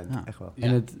creatieve vent, Ja. echt wel. Ja.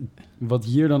 En wat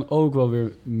hier dan ook wel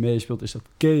weer meespeelt, is dat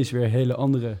Kees weer hele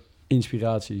andere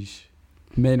inspiraties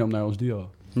meenam naar ons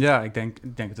duo. Ja, ik denk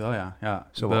het wel, ja. Ik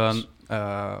Zoals?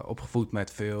 ben opgevoed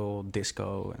met veel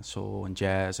disco en soul en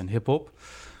jazz en hip-hop.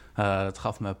 Dat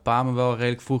gaf mijn pa me wel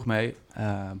redelijk vroeg mee.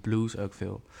 Blues ook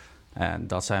veel. En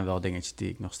dat zijn wel dingetjes die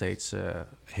ik nog steeds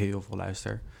heel veel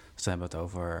luister. Dus dan hebben we het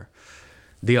over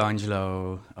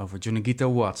D'Angelo, over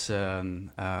Junagita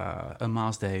Watson, een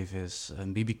Miles Davis,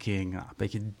 een B.B. King. Nou, een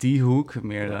beetje die hoek,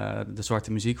 meer de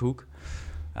zwarte muziekhoek.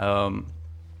 En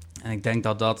ik denk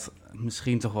dat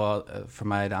misschien toch wel voor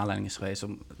mij de aanleiding is geweest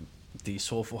om die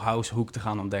soulful house hoek te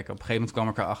gaan ontdekken. Op een gegeven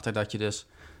moment kwam ik erachter dat je dus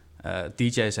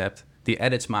DJ's hebt die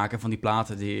edits maken van die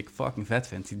platen die ik fucking vet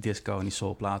vind. Die disco en die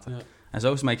soul platen. Ja. En zo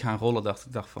is het een beetje gaan rollen. Ik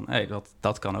dacht van, hé,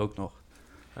 dat kan ook nog.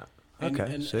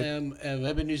 En sick. we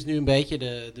hebben dus nu een beetje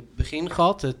de begin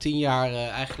gehad. 10 jaar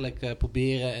eigenlijk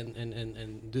proberen en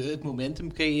het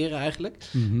momentum creëren eigenlijk.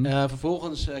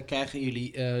 Vervolgens krijgen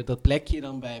jullie dat plekje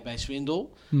dan bij Swindle.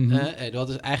 Dat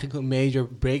is eigenlijk een major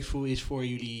breakthrough is voor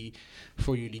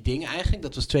jullie dingen eigenlijk.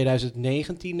 Dat was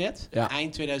 2019 net. Ja.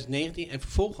 Eind 2019. En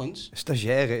vervolgens...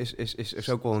 Stagiaire is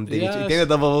ook wel een dingetje. Ja, Ik denk dat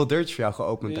dat wel wat deurtjes voor jou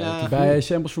geopend Ja. heeft. Bij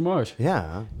Samples from Mars.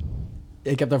 Ja,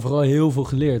 Ik heb daar vooral heel veel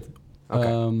geleerd.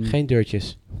 Oké. Geen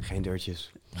deurtjes. geen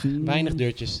deurtjes. Weinig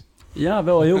deurtjes. Ja,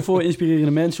 wel heel veel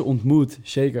inspirerende mensen ontmoet,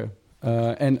 zeker.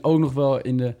 En ook nog wel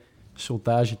in de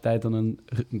soltagetijd dan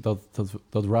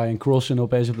dat Ryan Crossan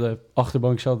opeens op de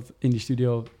achterbank zat in die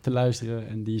studio te luisteren.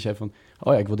 En die zei van,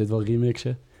 oh ja, ik wil dit wel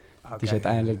remixen. Het is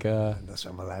uiteindelijk... dat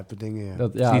zijn wel lijpe dingen, ja.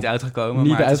 dat, Het is niet uitgekomen,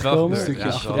 niet maar het is wel uitgekomen.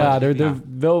 gebeurd. Stukjes. er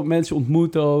wel mensen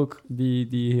ontmoet ook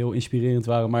die heel inspirerend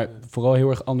waren. Maar vooral heel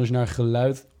erg anders naar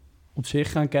geluid op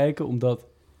zich gaan kijken. Omdat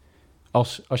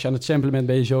als je aan het samplen bent,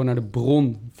 ben je zo naar de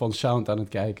bron van sound aan het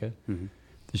kijken. Mhm.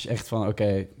 Dus echt van,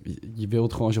 oké, je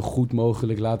wilt gewoon zo goed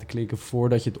mogelijk laten klinken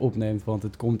voordat je het opneemt. Want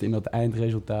het komt in dat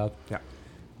eindresultaat Ja.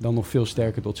 dan nog veel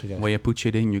sterker tot z'n recht. When you put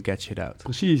shit in, you get shit out.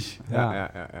 Precies, ja.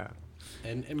 Ja.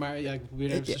 Maar ja, ik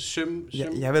probeer even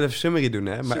Jij wil even summary doen,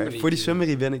 hè? Maar Summary voor die doen.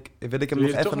 summary wil ik hem Wil nog je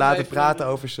even toch laten even praten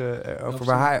doen? over zijn-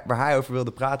 waar hij over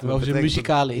wilde praten. Over zijn met betrekking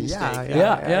muzikale tot- insteek.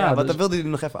 Ja, want dus- dan wilde hij er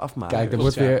nog even afmaken. Kijk, er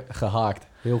klopt, wordt ja. weer gehaakt.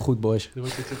 Heel goed, boys. Er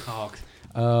wordt natuurlijk gehakt.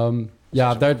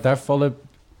 Ja, daar vallen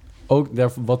ook,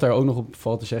 wat daar ook nog op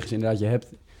valt te zeggen is inderdaad, je hebt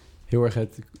heel erg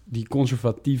die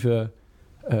conservatieve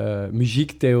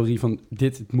muziektheorie van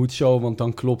het moet zo, want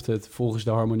dan klopt het volgens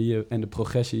de harmonieën en de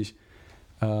progressies.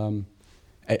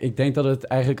 Ik denk dat het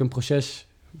eigenlijk een proces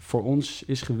voor ons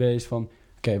is geweest van,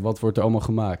 oké, wat wordt er allemaal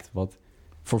gemaakt? Wat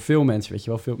voor veel mensen, weet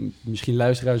je wel, misschien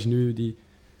luisteraars nu die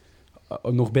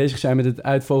nog bezig zijn met het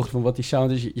uitvogelen van wat die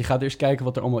sound is. Je gaat eerst kijken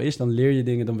wat er allemaal is, dan leer je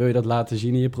dingen, dan wil je dat laten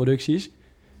zien in je producties.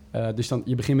 Dus dan,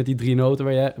 je begint met die 3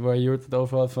 noten waar Jurt het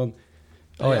over had van...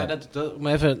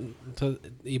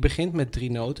 Je begint met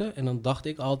 3 noten en dan dacht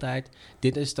ik altijd,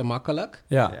 dit is te makkelijk.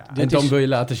 Ja, Ja. en Dit dan is- wil je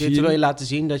laten zien... Dit wil je laten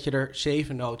zien dat je er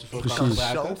 7 noten voor kan Precies.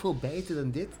 gebruiken. Zoveel beter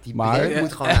dan dit. Die Maar- break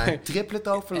moet gewoon naar een triplet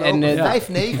overlopen. En,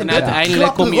 5-9. En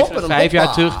uiteindelijk kom je 5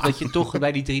 jaar terug dat je toch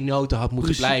bij die 3 noten had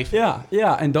moeten blijven.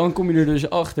 Ja, en dan kom je er dus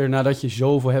achter nadat je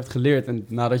zoveel hebt geleerd. En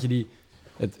nadat je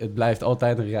het blijft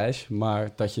altijd een reis, maar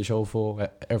dat je zoveel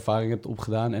ervaring hebt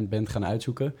opgedaan en bent gaan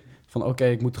uitzoeken. Van oké,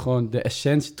 ik moet gewoon de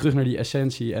essentie, terug naar die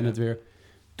essentie en het weer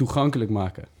toegankelijk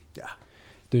maken. Ja.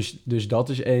 Dus dat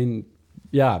is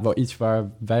wel iets waar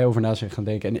wij over na zijn gaan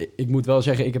denken. En ik moet wel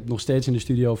zeggen, ik heb nog steeds in de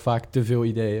studio vaak te veel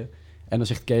ideeën. En dan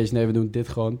zegt Kees, nee, we doen dit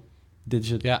gewoon. Dit is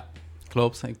het. Ja,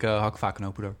 Klopt, ik hak vaak een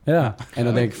open door. Ja. En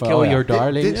dan denk ik van, Kill oh ja. your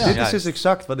darling. Dit Ja. is dus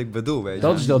exact wat ik bedoel, weet je.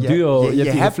 Dat is dat duo, je Je,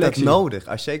 hebt die hebt dat reflectie.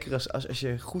 nodig. Zeker als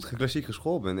je goed klassiek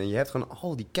geschoold bent en je hebt gewoon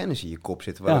al die kennis in je kop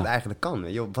zitten wat Ja. het eigenlijk kan.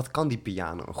 Weet je. Wat kan die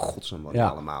piano in godsnaam Ja.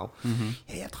 allemaal?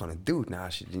 Ja, je hebt gewoon een dude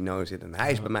naast je die nodig zit. En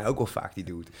hij is bij mij ook wel vaak die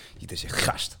dude. Die dan zegt,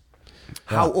 gast,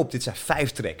 hou op, dit zijn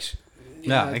 5 tracks.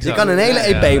 Ja, Je exact. kan een hele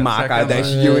EP Ja, maken uit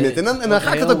herkenbaar. deze unit. En dan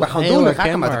ga ik dat ook maar gaan heel doen. Dan ga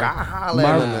ik hem uit herkenbaar. elkaar halen.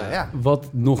 Maar en, ja. wat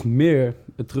nog meer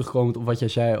terugkomend op wat jij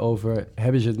zei over...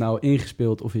 hebben ze het nou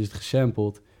ingespeeld of is het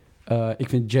gesampled? Ik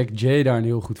vind Jack J daar een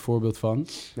heel goed voorbeeld van.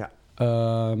 Ja.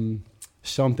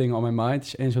 Something on My Mind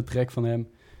is één zo'n track van hem.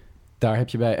 Daar heb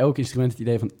je bij elk instrument het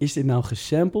idee van... is dit nou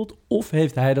gesampled of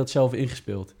heeft hij dat zelf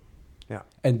ingespeeld? Ja.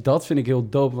 En dat vind ik heel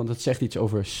dope, want dat zegt iets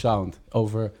over sound.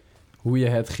 Over hoe je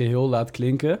het geheel laat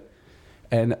klinken.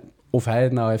 En of hij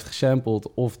het nou heeft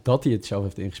gesampled of dat hij het zelf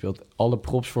heeft ingespeeld. Alle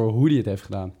props voor hoe hij het heeft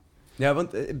gedaan. Ja,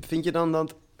 want vind je dan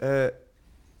dat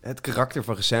het karakter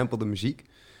van gesampelde muziek...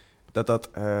 dat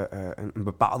een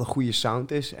bepaalde goede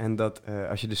sound is... en dat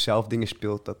als je dus zelf dingen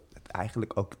speelt... dat het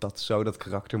eigenlijk ook dat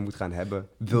karakter moet gaan hebben...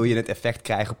 wil je het effect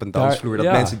krijgen op een dansvloer... dat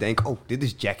ja. mensen denken, oh, dit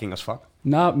is jacking als fuck?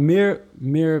 Nou,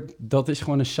 meer dat is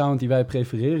gewoon een sound die wij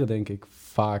prefereren, denk ik,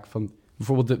 vaak. Van,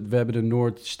 bijvoorbeeld, we hebben de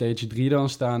Noord Stage 3 dan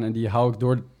staan... en die hou ik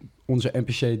door onze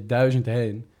MPC 1000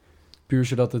 heen. Puur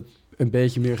zodat het een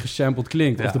beetje meer gesampled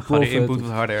klinkt. Ja, of de gewoon die Prophet. input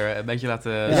wat harder, een beetje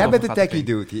laten... Jij bent de laten techie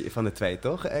klinken. dude van de twee,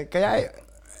 toch? Kan jij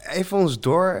even ons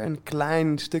door een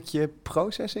klein stukje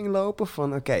processing lopen?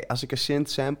 Van oké, als ik een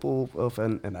synth sample of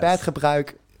een pad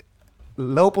gebruik...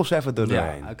 loop ons even door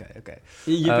doorheen. Ja, oké.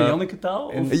 In Jip en Janneke taal?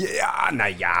 Of? Ja,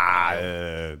 nou ja,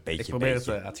 beetje. Ik probeer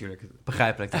beetje. het natuurlijk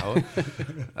begrijpelijk te houden.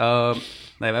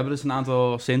 We hebben dus een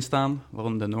aantal synths staan,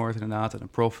 waaronder de Noord inderdaad, en een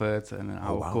Prophet, en een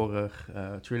oude wauw. Korg,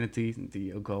 Trinity,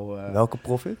 die ook al... Welke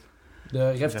profit?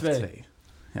 De Rev 2.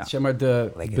 Ja. Zeg maar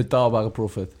de Lekker. betaalbare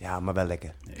Prophet. Ja, maar wel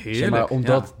lekker. Heerlijk, Zeg maar,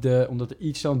 omdat, ja. omdat er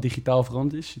iets dan digitaal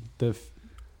veranderd is.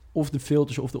 Of de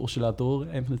filters of de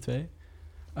oscillatoren, een van de twee.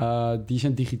 Die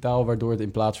zijn digitaal, waardoor het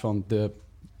in plaats van de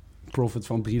profit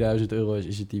van €3.000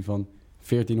 is het die van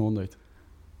 1.400.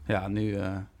 Ja, nu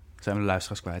zijn we de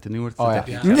luisteraars kwijt. En nu wordt Oh, het...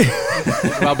 ja.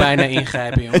 Ik wou bijna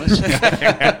ingrijpen, jongens.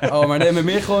 Oh, maar nee, maar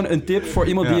meer gewoon een tip voor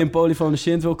iemand Ja. die een polyfone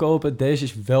synth wil kopen. Deze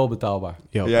is wel betaalbaar.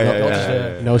 Yo, Ja. Dat is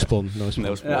de... No spon. No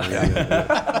spoil, Ja. ja.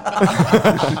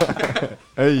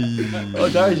 Hey.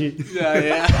 Oh, daar is hij.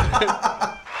 Ja.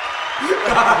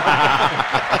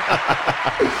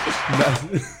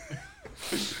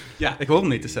 Ja, Ik hoor hem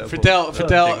niet, dus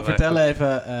vertel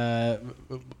even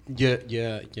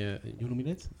hoe noem je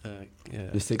dit?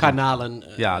 De stick. Kanalen.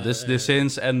 Ja, dus de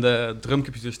synths en de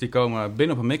drumcomputers die komen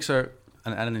binnen op een mixer.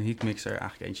 Een Allen Heat mixer,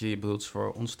 eigenlijk eentje die je bedoelt is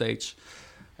voor onstage.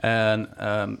 En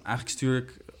eigenlijk stuur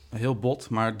ik heel bot,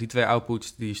 maar die 2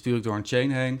 outputs die stuur ik door een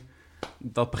chain heen.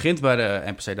 Dat begint bij de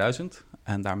MPC 1000.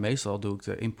 En daar meestal doe ik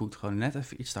de input gewoon net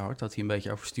even iets te hard, dat hij een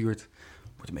beetje overstuurt.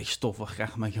 Wordt een beetje stoffig,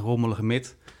 krijgt een beetje een rommelige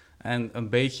mid. En een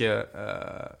beetje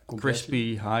crispy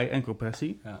high en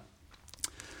compressie. Ja.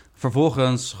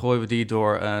 Vervolgens gooien we die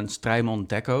door een Strymon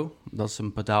Deco. Dat is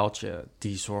een pedaaltje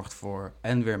die zorgt voor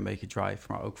en weer een beetje drive,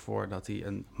 maar ook voor dat hij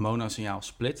een monosignaal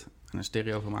split en een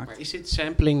stereo van maakt. Maar is dit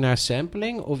sampling naar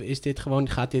sampling? Of is dit gewoon,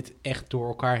 gaat dit echt door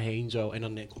elkaar heen zo en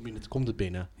dan komt het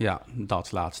binnen? Ja,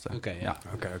 dat laatste. Oké, ja.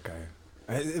 Oké.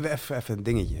 Even een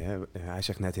dingetje. Hè. Hij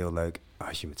zegt net heel leuk,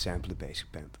 als je met samplen bezig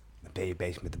bent, dan ben je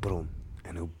bezig met de bron.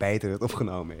 En hoe beter het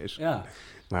opgenomen is. Ja.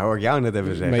 Maar hoor ik jou net even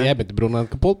zeggen. Maar jij bent de bron aan het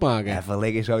kapot maken. Even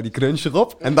lekker zo die crunch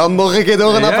erop. En dan nog een keer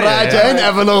door een Ja, apparaatje ja. heen.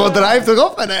 Even nog wat drive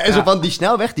erop. En zo van die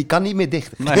snelweg, die kan niet meer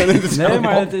dicht. Nee,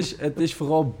 maar het is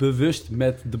vooral bewust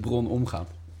met de bron omgaan.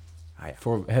 Ah, ja.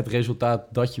 Voor het resultaat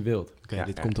dat je wilt. Oké, Ja,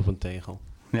 dit ja. komt op een tegel.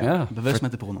 Ja, Ja. bewust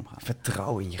met de bron omgaan.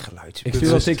 Vertrouw in je geluid. Ik stuur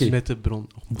wel tikkie. Met de bron.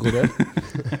 Broeder.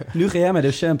 Nu ga jij mij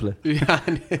dus samplen. Ja,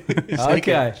 nee,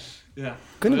 Oké. Ja.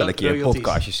 Kunnen we wel een keer een Royalties.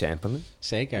 podcastje samplen?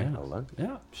 Zeker. Ja. Heel leuk.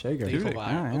 Ja, zeker.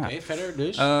 Tegelwaar. Ja, ja. Oké, verder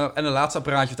dus. En de laatste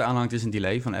apparaatje dat aanhangt is een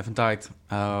delay van Eventide.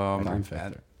 Time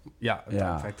Factor. Ja, Ja.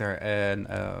 Time Factor. En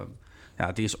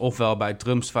die is ofwel bij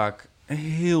drums vaak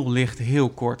heel licht, heel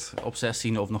kort op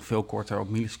 16 of nog veel korter op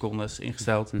millisecondes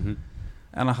ingesteld.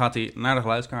 En dan gaat hij naar de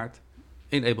geluidskaart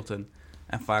in Ableton.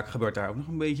 En vaak gebeurt daar ook nog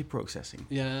een beetje processing.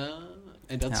 Ja,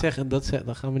 en dat Ja. zeggen, dat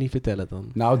gaan we niet vertellen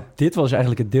dan. Nou, dit was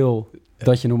eigenlijk het deel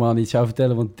dat je normaal niet zou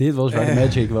vertellen, want dit was waar de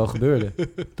magic wel gebeurde.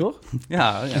 Toch?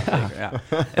 Ja, zeker. Ja.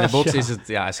 En de box is het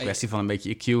is een kwestie van een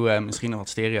beetje EQ en misschien nog wat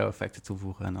stereo-effecten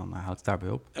toevoegen. En dan houdt het daarbij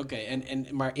op. Oké,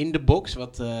 maar in de box,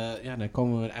 dan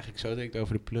komen we eigenlijk zo direct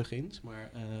over de plugins. Maar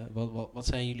wat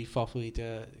zijn jullie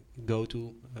favoriete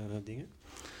go-to dingen?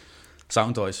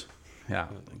 Soundtoys. Ja,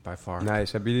 by far.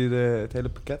 Nice. Hebben jullie het hele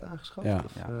pakket aangeschaft? Ja.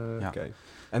 Of, Ja. Oké.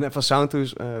 En van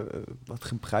Soundtools, wat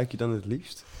gebruik je dan het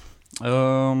liefst?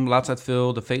 Laatst tijd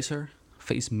veel de Facer.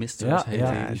 Face Misters heet ja.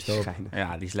 die. die die is dope. schijnen.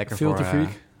 Ja, die is lekker Filter voor...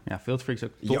 Freak. Ja, Filter Freak is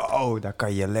ook top. Yo, daar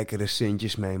kan je lekkere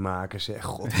sintjes mee maken, zeg.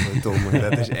 Godverdomme,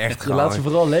 dat is echt Je laat ze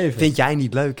gewoon... vooral leven. Vind jij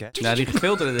niet leuk, hè? Ja, die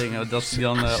gefilterde dingen, dat is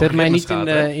dan... Zet mij niet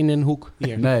in een hoek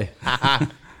hier. Nee, Hallo.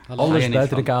 Ga alles je niet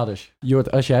buiten de van. kaders.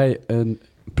 Jort, als jij een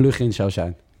plugin zou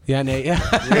zijn. Ja, nee. Ja.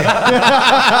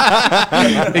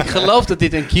 Ik geloof dat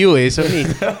dit een cue is, of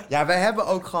niet? Ja, wij hebben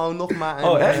ook gewoon nog maar... Een,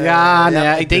 Oh,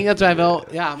 echt? Ik denk dat wij wel...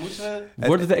 Ja, moeten we...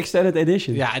 Wordt het de extended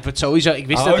edition? Ja, het wordt sowieso... Ik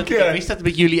wist, ik wist dat het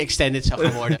met jullie extended zou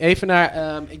gaan worden. Even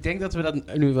naar... ik denk dat we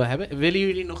dat nu wel hebben. Willen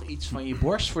jullie nog iets van je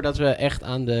borst voordat we echt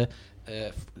aan de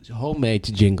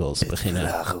homemade jingles beginnen?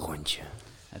 Vragenrondje.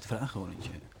 Het vragenrondje.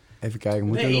 Even kijken,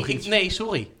 moet er nog iets? Nee,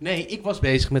 sorry. Nee, ik was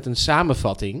bezig met een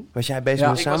samenvatting. Was jij bezig Ja,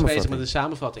 met een Ik was bezig met samenvatting? een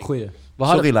samenvatting. Goeie.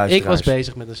 Sorry, luisteraars. Ik was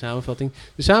bezig met een samenvatting.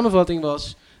 De samenvatting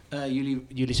was...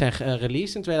 jullie zijn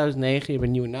gereleased in 2009. Je hebt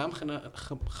een nieuwe naam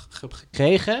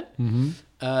gekregen.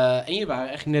 En jullie waren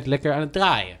eigenlijk net lekker aan het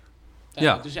draaien.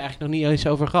 Ja. Dus eigenlijk nog niet eens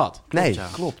over gehad. Nee, ja.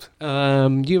 klopt.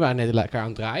 Jullie waren net lekker aan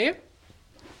het draaien.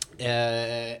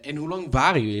 En hoe lang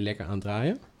waren jullie lekker aan het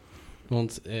draaien?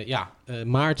 Want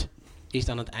maart is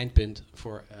dan het eindpunt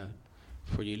voor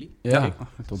jullie. Ja,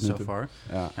 tot nu So toe. far.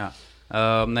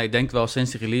 Ja. Nee, ik denk wel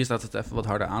sinds de release dat het even wat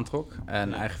harder aantrok.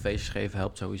 En eigen feestjes geven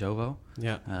helpt sowieso wel.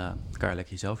 Ja. Dat kan je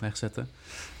lekker jezelf wegzetten.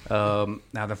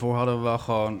 Daarvoor hadden we wel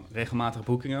gewoon regelmatige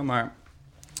boekingen, maar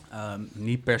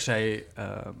niet per se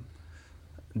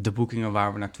de boekingen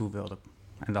waar we naartoe wilden.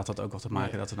 En dat had ook wel te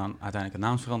maken dat er dan uiteindelijk een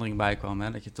naamsverandering bij kwam.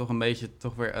 Hè? Dat je toch een beetje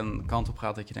toch weer een kant op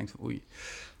gaat dat je denkt van oei,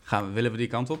 willen we die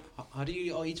kant op? Hadden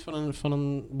jullie al iets van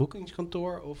een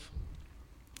boekingskantoor? Of?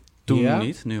 Toen Ja?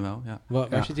 niet, nu wel. Ja.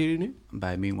 Waar zitten jullie nu?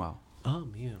 Bij Meanwhile.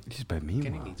 Oh, ja. Die is bij me,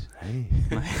 Ken ik man. niet. Hey.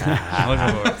 Nooit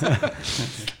gehoord.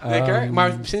 Lekker. Ehm,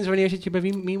 Maar sinds wanneer zit je bij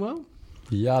Mimo?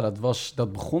 Ja,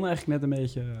 dat begon eigenlijk net een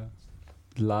beetje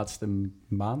de laatste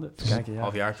maanden. Kijken,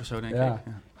 Halfjaartje of zo, denk Ja.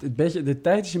 ik. Ja. De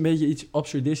tijd is een beetje iets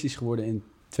absurdistisch geworden in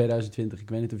 2020. Ik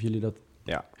weet niet of jullie dat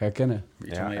herkennen.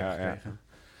 Iets Ja, mee ja, hebt ja. gekregen.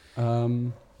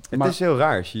 Het Maar- is heel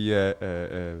raar als je je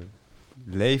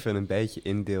leven een beetje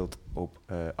indeelt op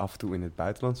af en toe in het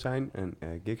buitenland zijn en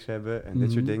gigs hebben en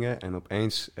dit soort Mhm. dingen. En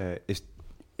opeens is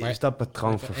Maar dat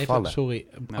patroon Even, vervallen. sorry,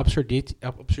 Ja.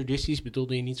 absurdistisch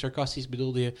bedoelde je niet sarcastisch,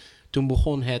 bedoelde je toen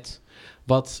begon het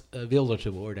wat wilder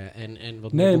te worden en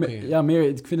wat meer Nee, boekingen. meer.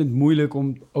 Ik vind het moeilijk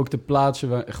om ook te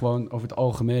plaatsen gewoon over het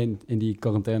algemeen in die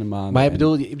quarantainemaanden. Maar En-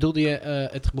 bedoelde je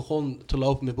het begon te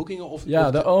lopen met boekingen? Of,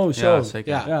 Ja, of zo. Ja,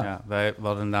 zeker. Ja. Ja. We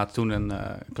hadden inderdaad toen een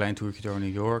klein toertje door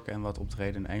New York en wat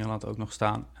optreden in Engeland ook nog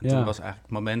staan. En Ja. toen was eigenlijk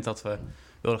het moment dat we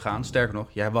wilden gaan. Sterker nog,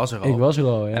 jij was er al. Ik was er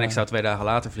al, ja. En ik zou 2 dagen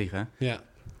later vliegen. Ja.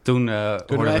 Toen Kunnen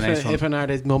hoorden we we ineens van... even naar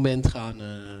dit moment gaan?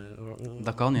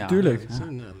 Dat kan, ja. Tuurlijk. Ja.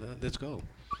 Nou, let's go.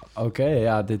 Oké,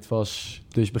 ja, dit was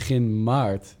dus begin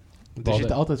maart. Er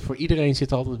zit altijd, voor iedereen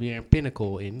zit er altijd weer een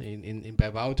pinnacle in.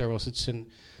 Bij Wouter was het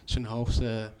zijn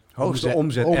hoogste Hoogste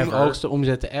omzet ever. hoogste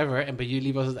omzet ever. En bij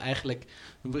jullie was het eigenlijk...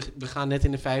 We gaan net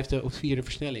in de 5e of 4e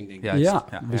versnelling, denk ik. Juist, Ja,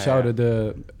 ja. we zouden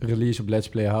de release op Let's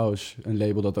Play House, een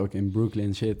label dat ook in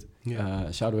Brooklyn zit,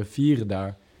 Ja. zouden we vieren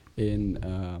daar in,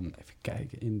 even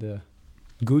kijken, in de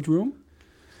Good Room.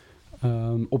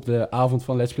 Op de avond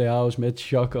van Let's Play House met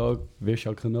Jacques ook, weer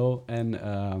Jacques Renault en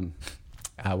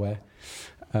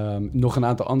nog een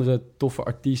aantal andere toffe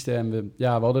artiesten. En we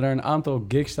hadden daar een aantal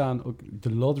gigs staan, ook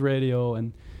de Lot Radio.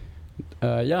 En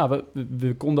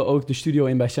we konden ook de studio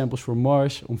in bij Samples for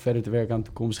Mars om verder te werken aan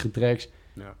toekomstige tracks.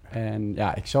 Ja. En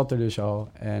ja, ik zat er dus al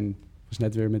en was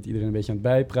net weer met iedereen een beetje aan het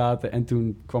bijpraten. En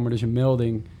toen kwam er dus een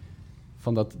melding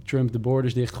van dat Trump de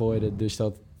borders dichtgooide. Dus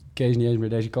dat Kees niet eens meer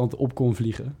deze kant op kon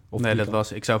vliegen. Nee, dat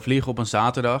was... Ik zou vliegen op een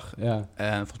zaterdag. Ja,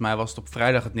 En volgens mij was het op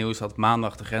vrijdag het nieuws dat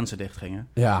maandag de grenzen dicht gingen.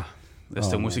 ja, Dus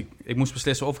Oh, toen moest man. ik moest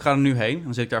beslissen of ik ga er nu heen.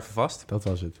 Dan zit ik daar even vast. dat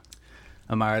was het.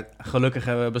 Maar gelukkig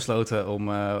hebben we besloten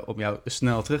om jou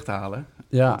snel terug te halen.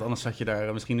 Ja, Want anders zat je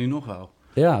daar misschien nu nog wel.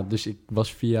 ja, dus ik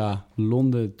was via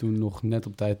Londen toen nog net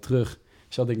op tijd terug.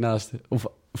 Zat ik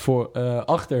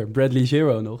achter Bradley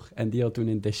Zero nog. En die had toen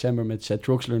in december met Seth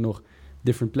Troxler nog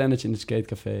Different Planets in het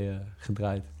skatecafé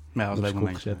gedraaid. Maar ja, dat Op was een zijn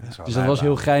leuk kop momentje. gezet. wel Dus dat was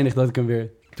heel geinig dat ik hem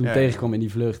weer toen Ja, tegenkwam in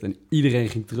die vlucht. En iedereen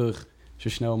ging terug, zo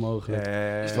snel mogelijk. Dus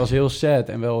het was heel... heel sad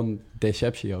en wel een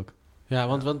deceptie ook. Ja,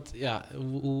 want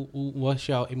hoe was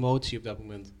jouw emotie op dat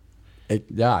moment?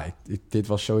 Dit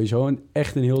was sowieso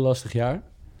echt een heel lastig jaar.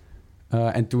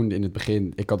 En toen in het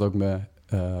begin, ik had ook mijn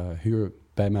huur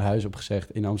bij mijn huis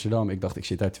opgezegd in Amsterdam. Ik dacht, ik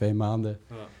zit daar 2 maanden.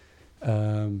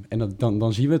 Ja. En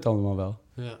dan zien we het allemaal wel.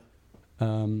 Ja.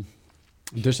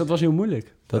 Dus dat was heel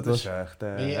moeilijk. Dat was, is echt...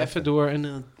 Ben je even door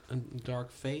een dark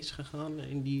phase gegaan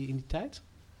in die tijd?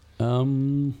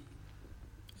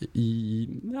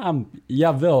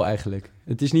 Ja, wel eigenlijk.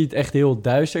 Het is niet echt heel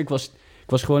duister. Ik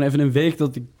was gewoon even een week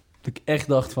dat ik echt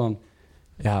dacht van...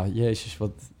 Ja, jezus,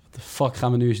 wat de fuck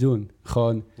gaan we nu eens doen?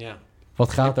 Gewoon, Ja. wat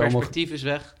gaat Het er allemaal... perspectief is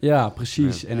weg. Ja,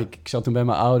 precies. Ja. En ik zat toen bij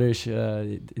mijn ouders.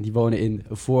 Die wonen in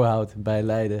Voorhout bij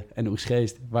Leiden en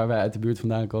Oegstgeest, waar wij uit de buurt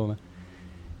vandaan komen.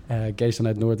 Kees dan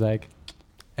uit Noordwijk.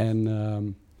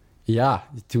 En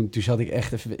toen zat ik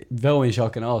echt even wel in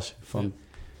zak en as. Van,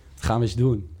 wat gaan we eens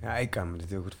doen? Ja, ik kan me dit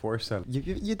heel goed voorstellen.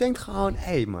 Je denkt gewoon,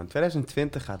 hé man,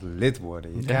 2020 gaat lid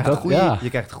worden. Je Ja, krijgt, je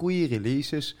krijgt goede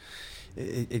releases.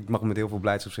 Ik mag met heel veel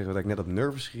blijdschap zeggen dat ik net op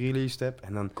Nervous gereleased heb.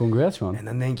 Congrats, man. En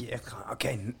dan denk je echt gewoon,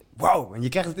 oké, wow. En je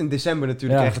krijgt het in december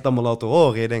natuurlijk, Ja. krijg je het allemaal al te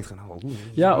horen. Je denkt van,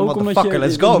 Ja, ook omdat fucker, je...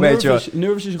 let's go, weet je wel.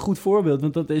 Nervous is een goed voorbeeld,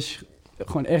 want dat is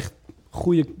gewoon echt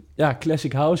goede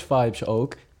classic house vibes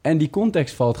ook. En die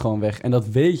context valt gewoon weg. En dat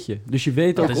weet je. Dus je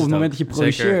weet Dat ook is op het het moment ook. dat je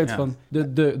produceert Zeker, van...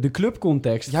 De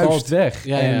clubcontext Juist. valt weg.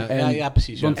 Ja,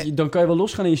 precies. Ja. Want dan kan je wel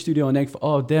losgaan in je studio en denken van...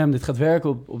 Oh, damn, dit gaat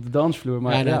werken op de dansvloer.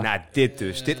 Maar Ja, Nou, dit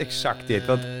dus. Dit exact dit.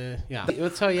 Want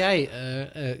Wat zou jij...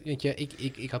 weet je,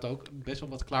 ik had ook best wel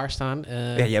wat klaarstaan.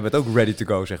 ja, jij bent ook ready to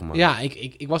go, zeg maar. Ja,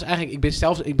 ik was eigenlijk...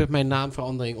 Ik ben mijn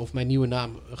naamverandering of mijn nieuwe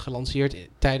naam gelanceerd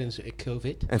tijdens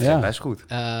COVID. En Ja. best goed.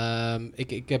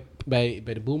 Ik heb bij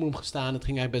de Boomroom gestaan. Het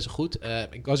ging eigenlijk best goed.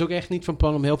 Ik was ook echt niet van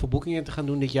plan om heel veel boekingen te gaan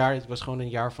doen dit jaar. Het was gewoon een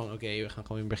jaar van... Oké, we gaan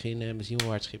gewoon weer beginnen. En we zien wel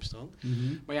waar het schip strandt.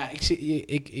 Maar ja,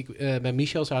 bij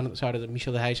Michel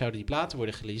zouden die platen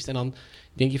worden geleased. En dan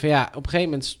denk je van ja, op een gegeven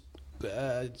moment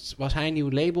was hij een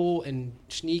nieuw label. En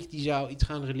Sneak die zou iets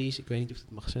gaan releasen. Ik weet niet of ik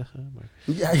het mag zeggen. Maar,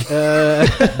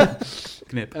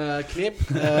 Knip. knip.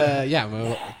 Ja, maar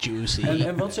wel juicy.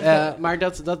 En wat zeg je? Maar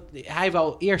dat hij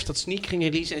wou eerst dat Sneak ging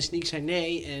releasen. En Sneak zei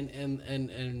nee.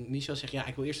 En Michel zegt ja,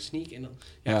 ik wil eerst een Sneak. En dan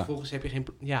Ja. vervolgens heb je geen...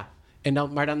 Ja,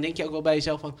 Maar dan denk je ook wel bij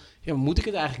jezelf van... Ja, moet ik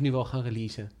het eigenlijk nu wel gaan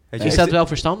releasen? Weet je, Is dat wel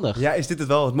verstandig? Ja, is dit het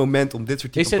wel het moment om dit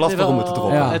soort Is type het platformen te wel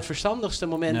droppen? Ja. het verstandigste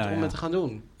moment Ja, om ja. het te gaan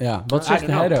doen? Ja, wat I zegt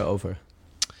don't hij know. daarover?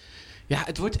 Ja,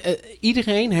 het wordt,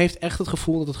 iedereen heeft echt het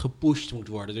gevoel dat het gepusht moet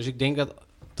worden. Dus ik denk dat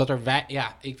er...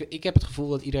 Ik heb het gevoel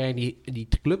dat iedereen die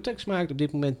clubtekst maakt... op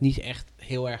dit moment niet echt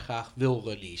heel erg graag wil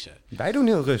releasen. Wij doen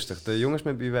heel rustig. De jongens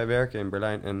met wie wij werken in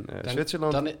Berlijn en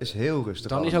Zwitserland dan is heel rustig.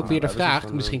 Dan is allemaal. ook weer de Wij hebben vraag... zoiets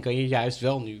van, misschien kan je juist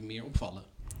wel nu meer opvallen.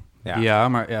 Ja,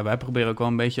 maar wij proberen ook wel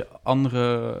een beetje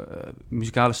andere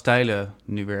muzikale stijlen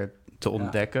nu weer te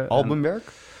ontdekken. albumwerk?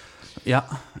 Ja,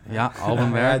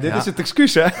 albumwerk. Ja, dit ja. is het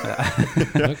excuus, hè?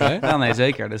 Oké. Ja, nee,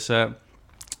 zeker. Dus we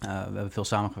hebben veel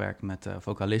samengewerkt met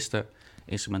vocalisten,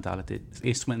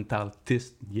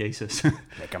 instrumentalist, jezus.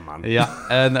 Lekker, man. Ja,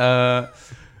 en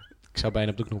Ik zou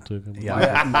bijna op de knop drukken. dat.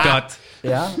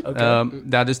 Ja, oké.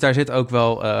 Ja, dus daar zit ook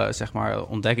wel, zeg maar,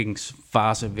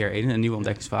 ontdekkingsfase weer in. Een nieuwe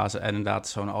ontdekkingsfase. En inderdaad,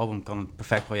 zo'n album kan een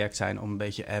perfect project zijn om een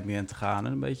beetje ambient te gaan.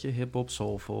 En een beetje hip-hop,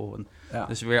 soulful. En Ja.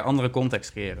 dus weer andere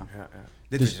context creëren. Ja.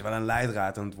 Dit Dus- is wel een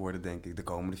leidraad aan het worden, denk ik. De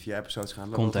komende 4 episodes gaan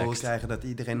we Context. wel krijgen dat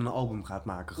iedereen een album gaat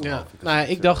maken, geloof Ja, ik. nou ja,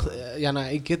 ik dacht...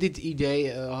 ik had dit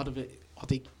idee...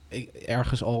 had ik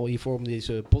ergens al hiervoor om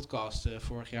deze podcast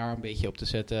vorig jaar een beetje op te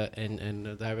zetten. En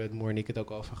daar hebben we het Moor en ik het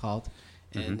ook over gehad.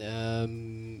 Mhm.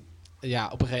 En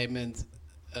op een gegeven moment...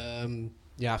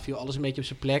 viel alles een beetje op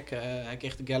zijn plek. Hij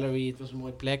kreeg de gallery, het was een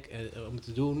mooie plek om het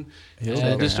te doen. Heel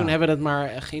zeker, Dus ja. toen hebben we dat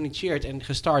maar geïnitieerd en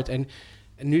gestart. En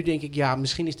nu denk ik, ja,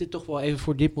 misschien is dit toch wel even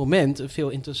voor dit moment... een veel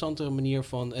interessantere manier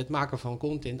van het maken van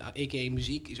content. A.k.a.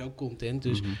 muziek is ook content.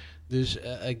 Dus, Mhm. dus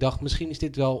ik dacht, misschien is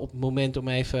dit wel op het moment om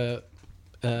even...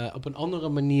 op een andere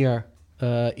manier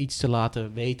iets te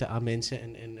laten weten aan mensen...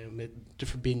 en te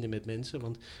verbinden met mensen.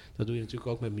 Want dat doe je natuurlijk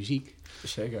ook met muziek.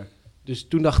 Zeker. Dus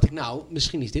toen dacht ik, nou,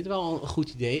 misschien is dit wel een goed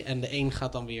idee. En de een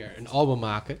gaat dan weer een album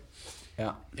maken.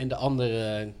 Ja. En de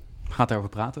andere Gaat daarover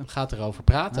praten. gaat erover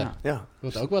praten. Ja. Ja.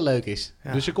 Wat ook wel leuk is.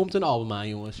 Ja. Dus er komt een album aan,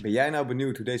 jongens. Ben jij nou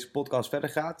benieuwd hoe deze podcast verder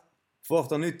gaat? Volg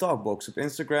dan nu Talkbox op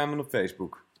Instagram en op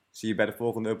Facebook. Zie je bij de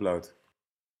volgende upload.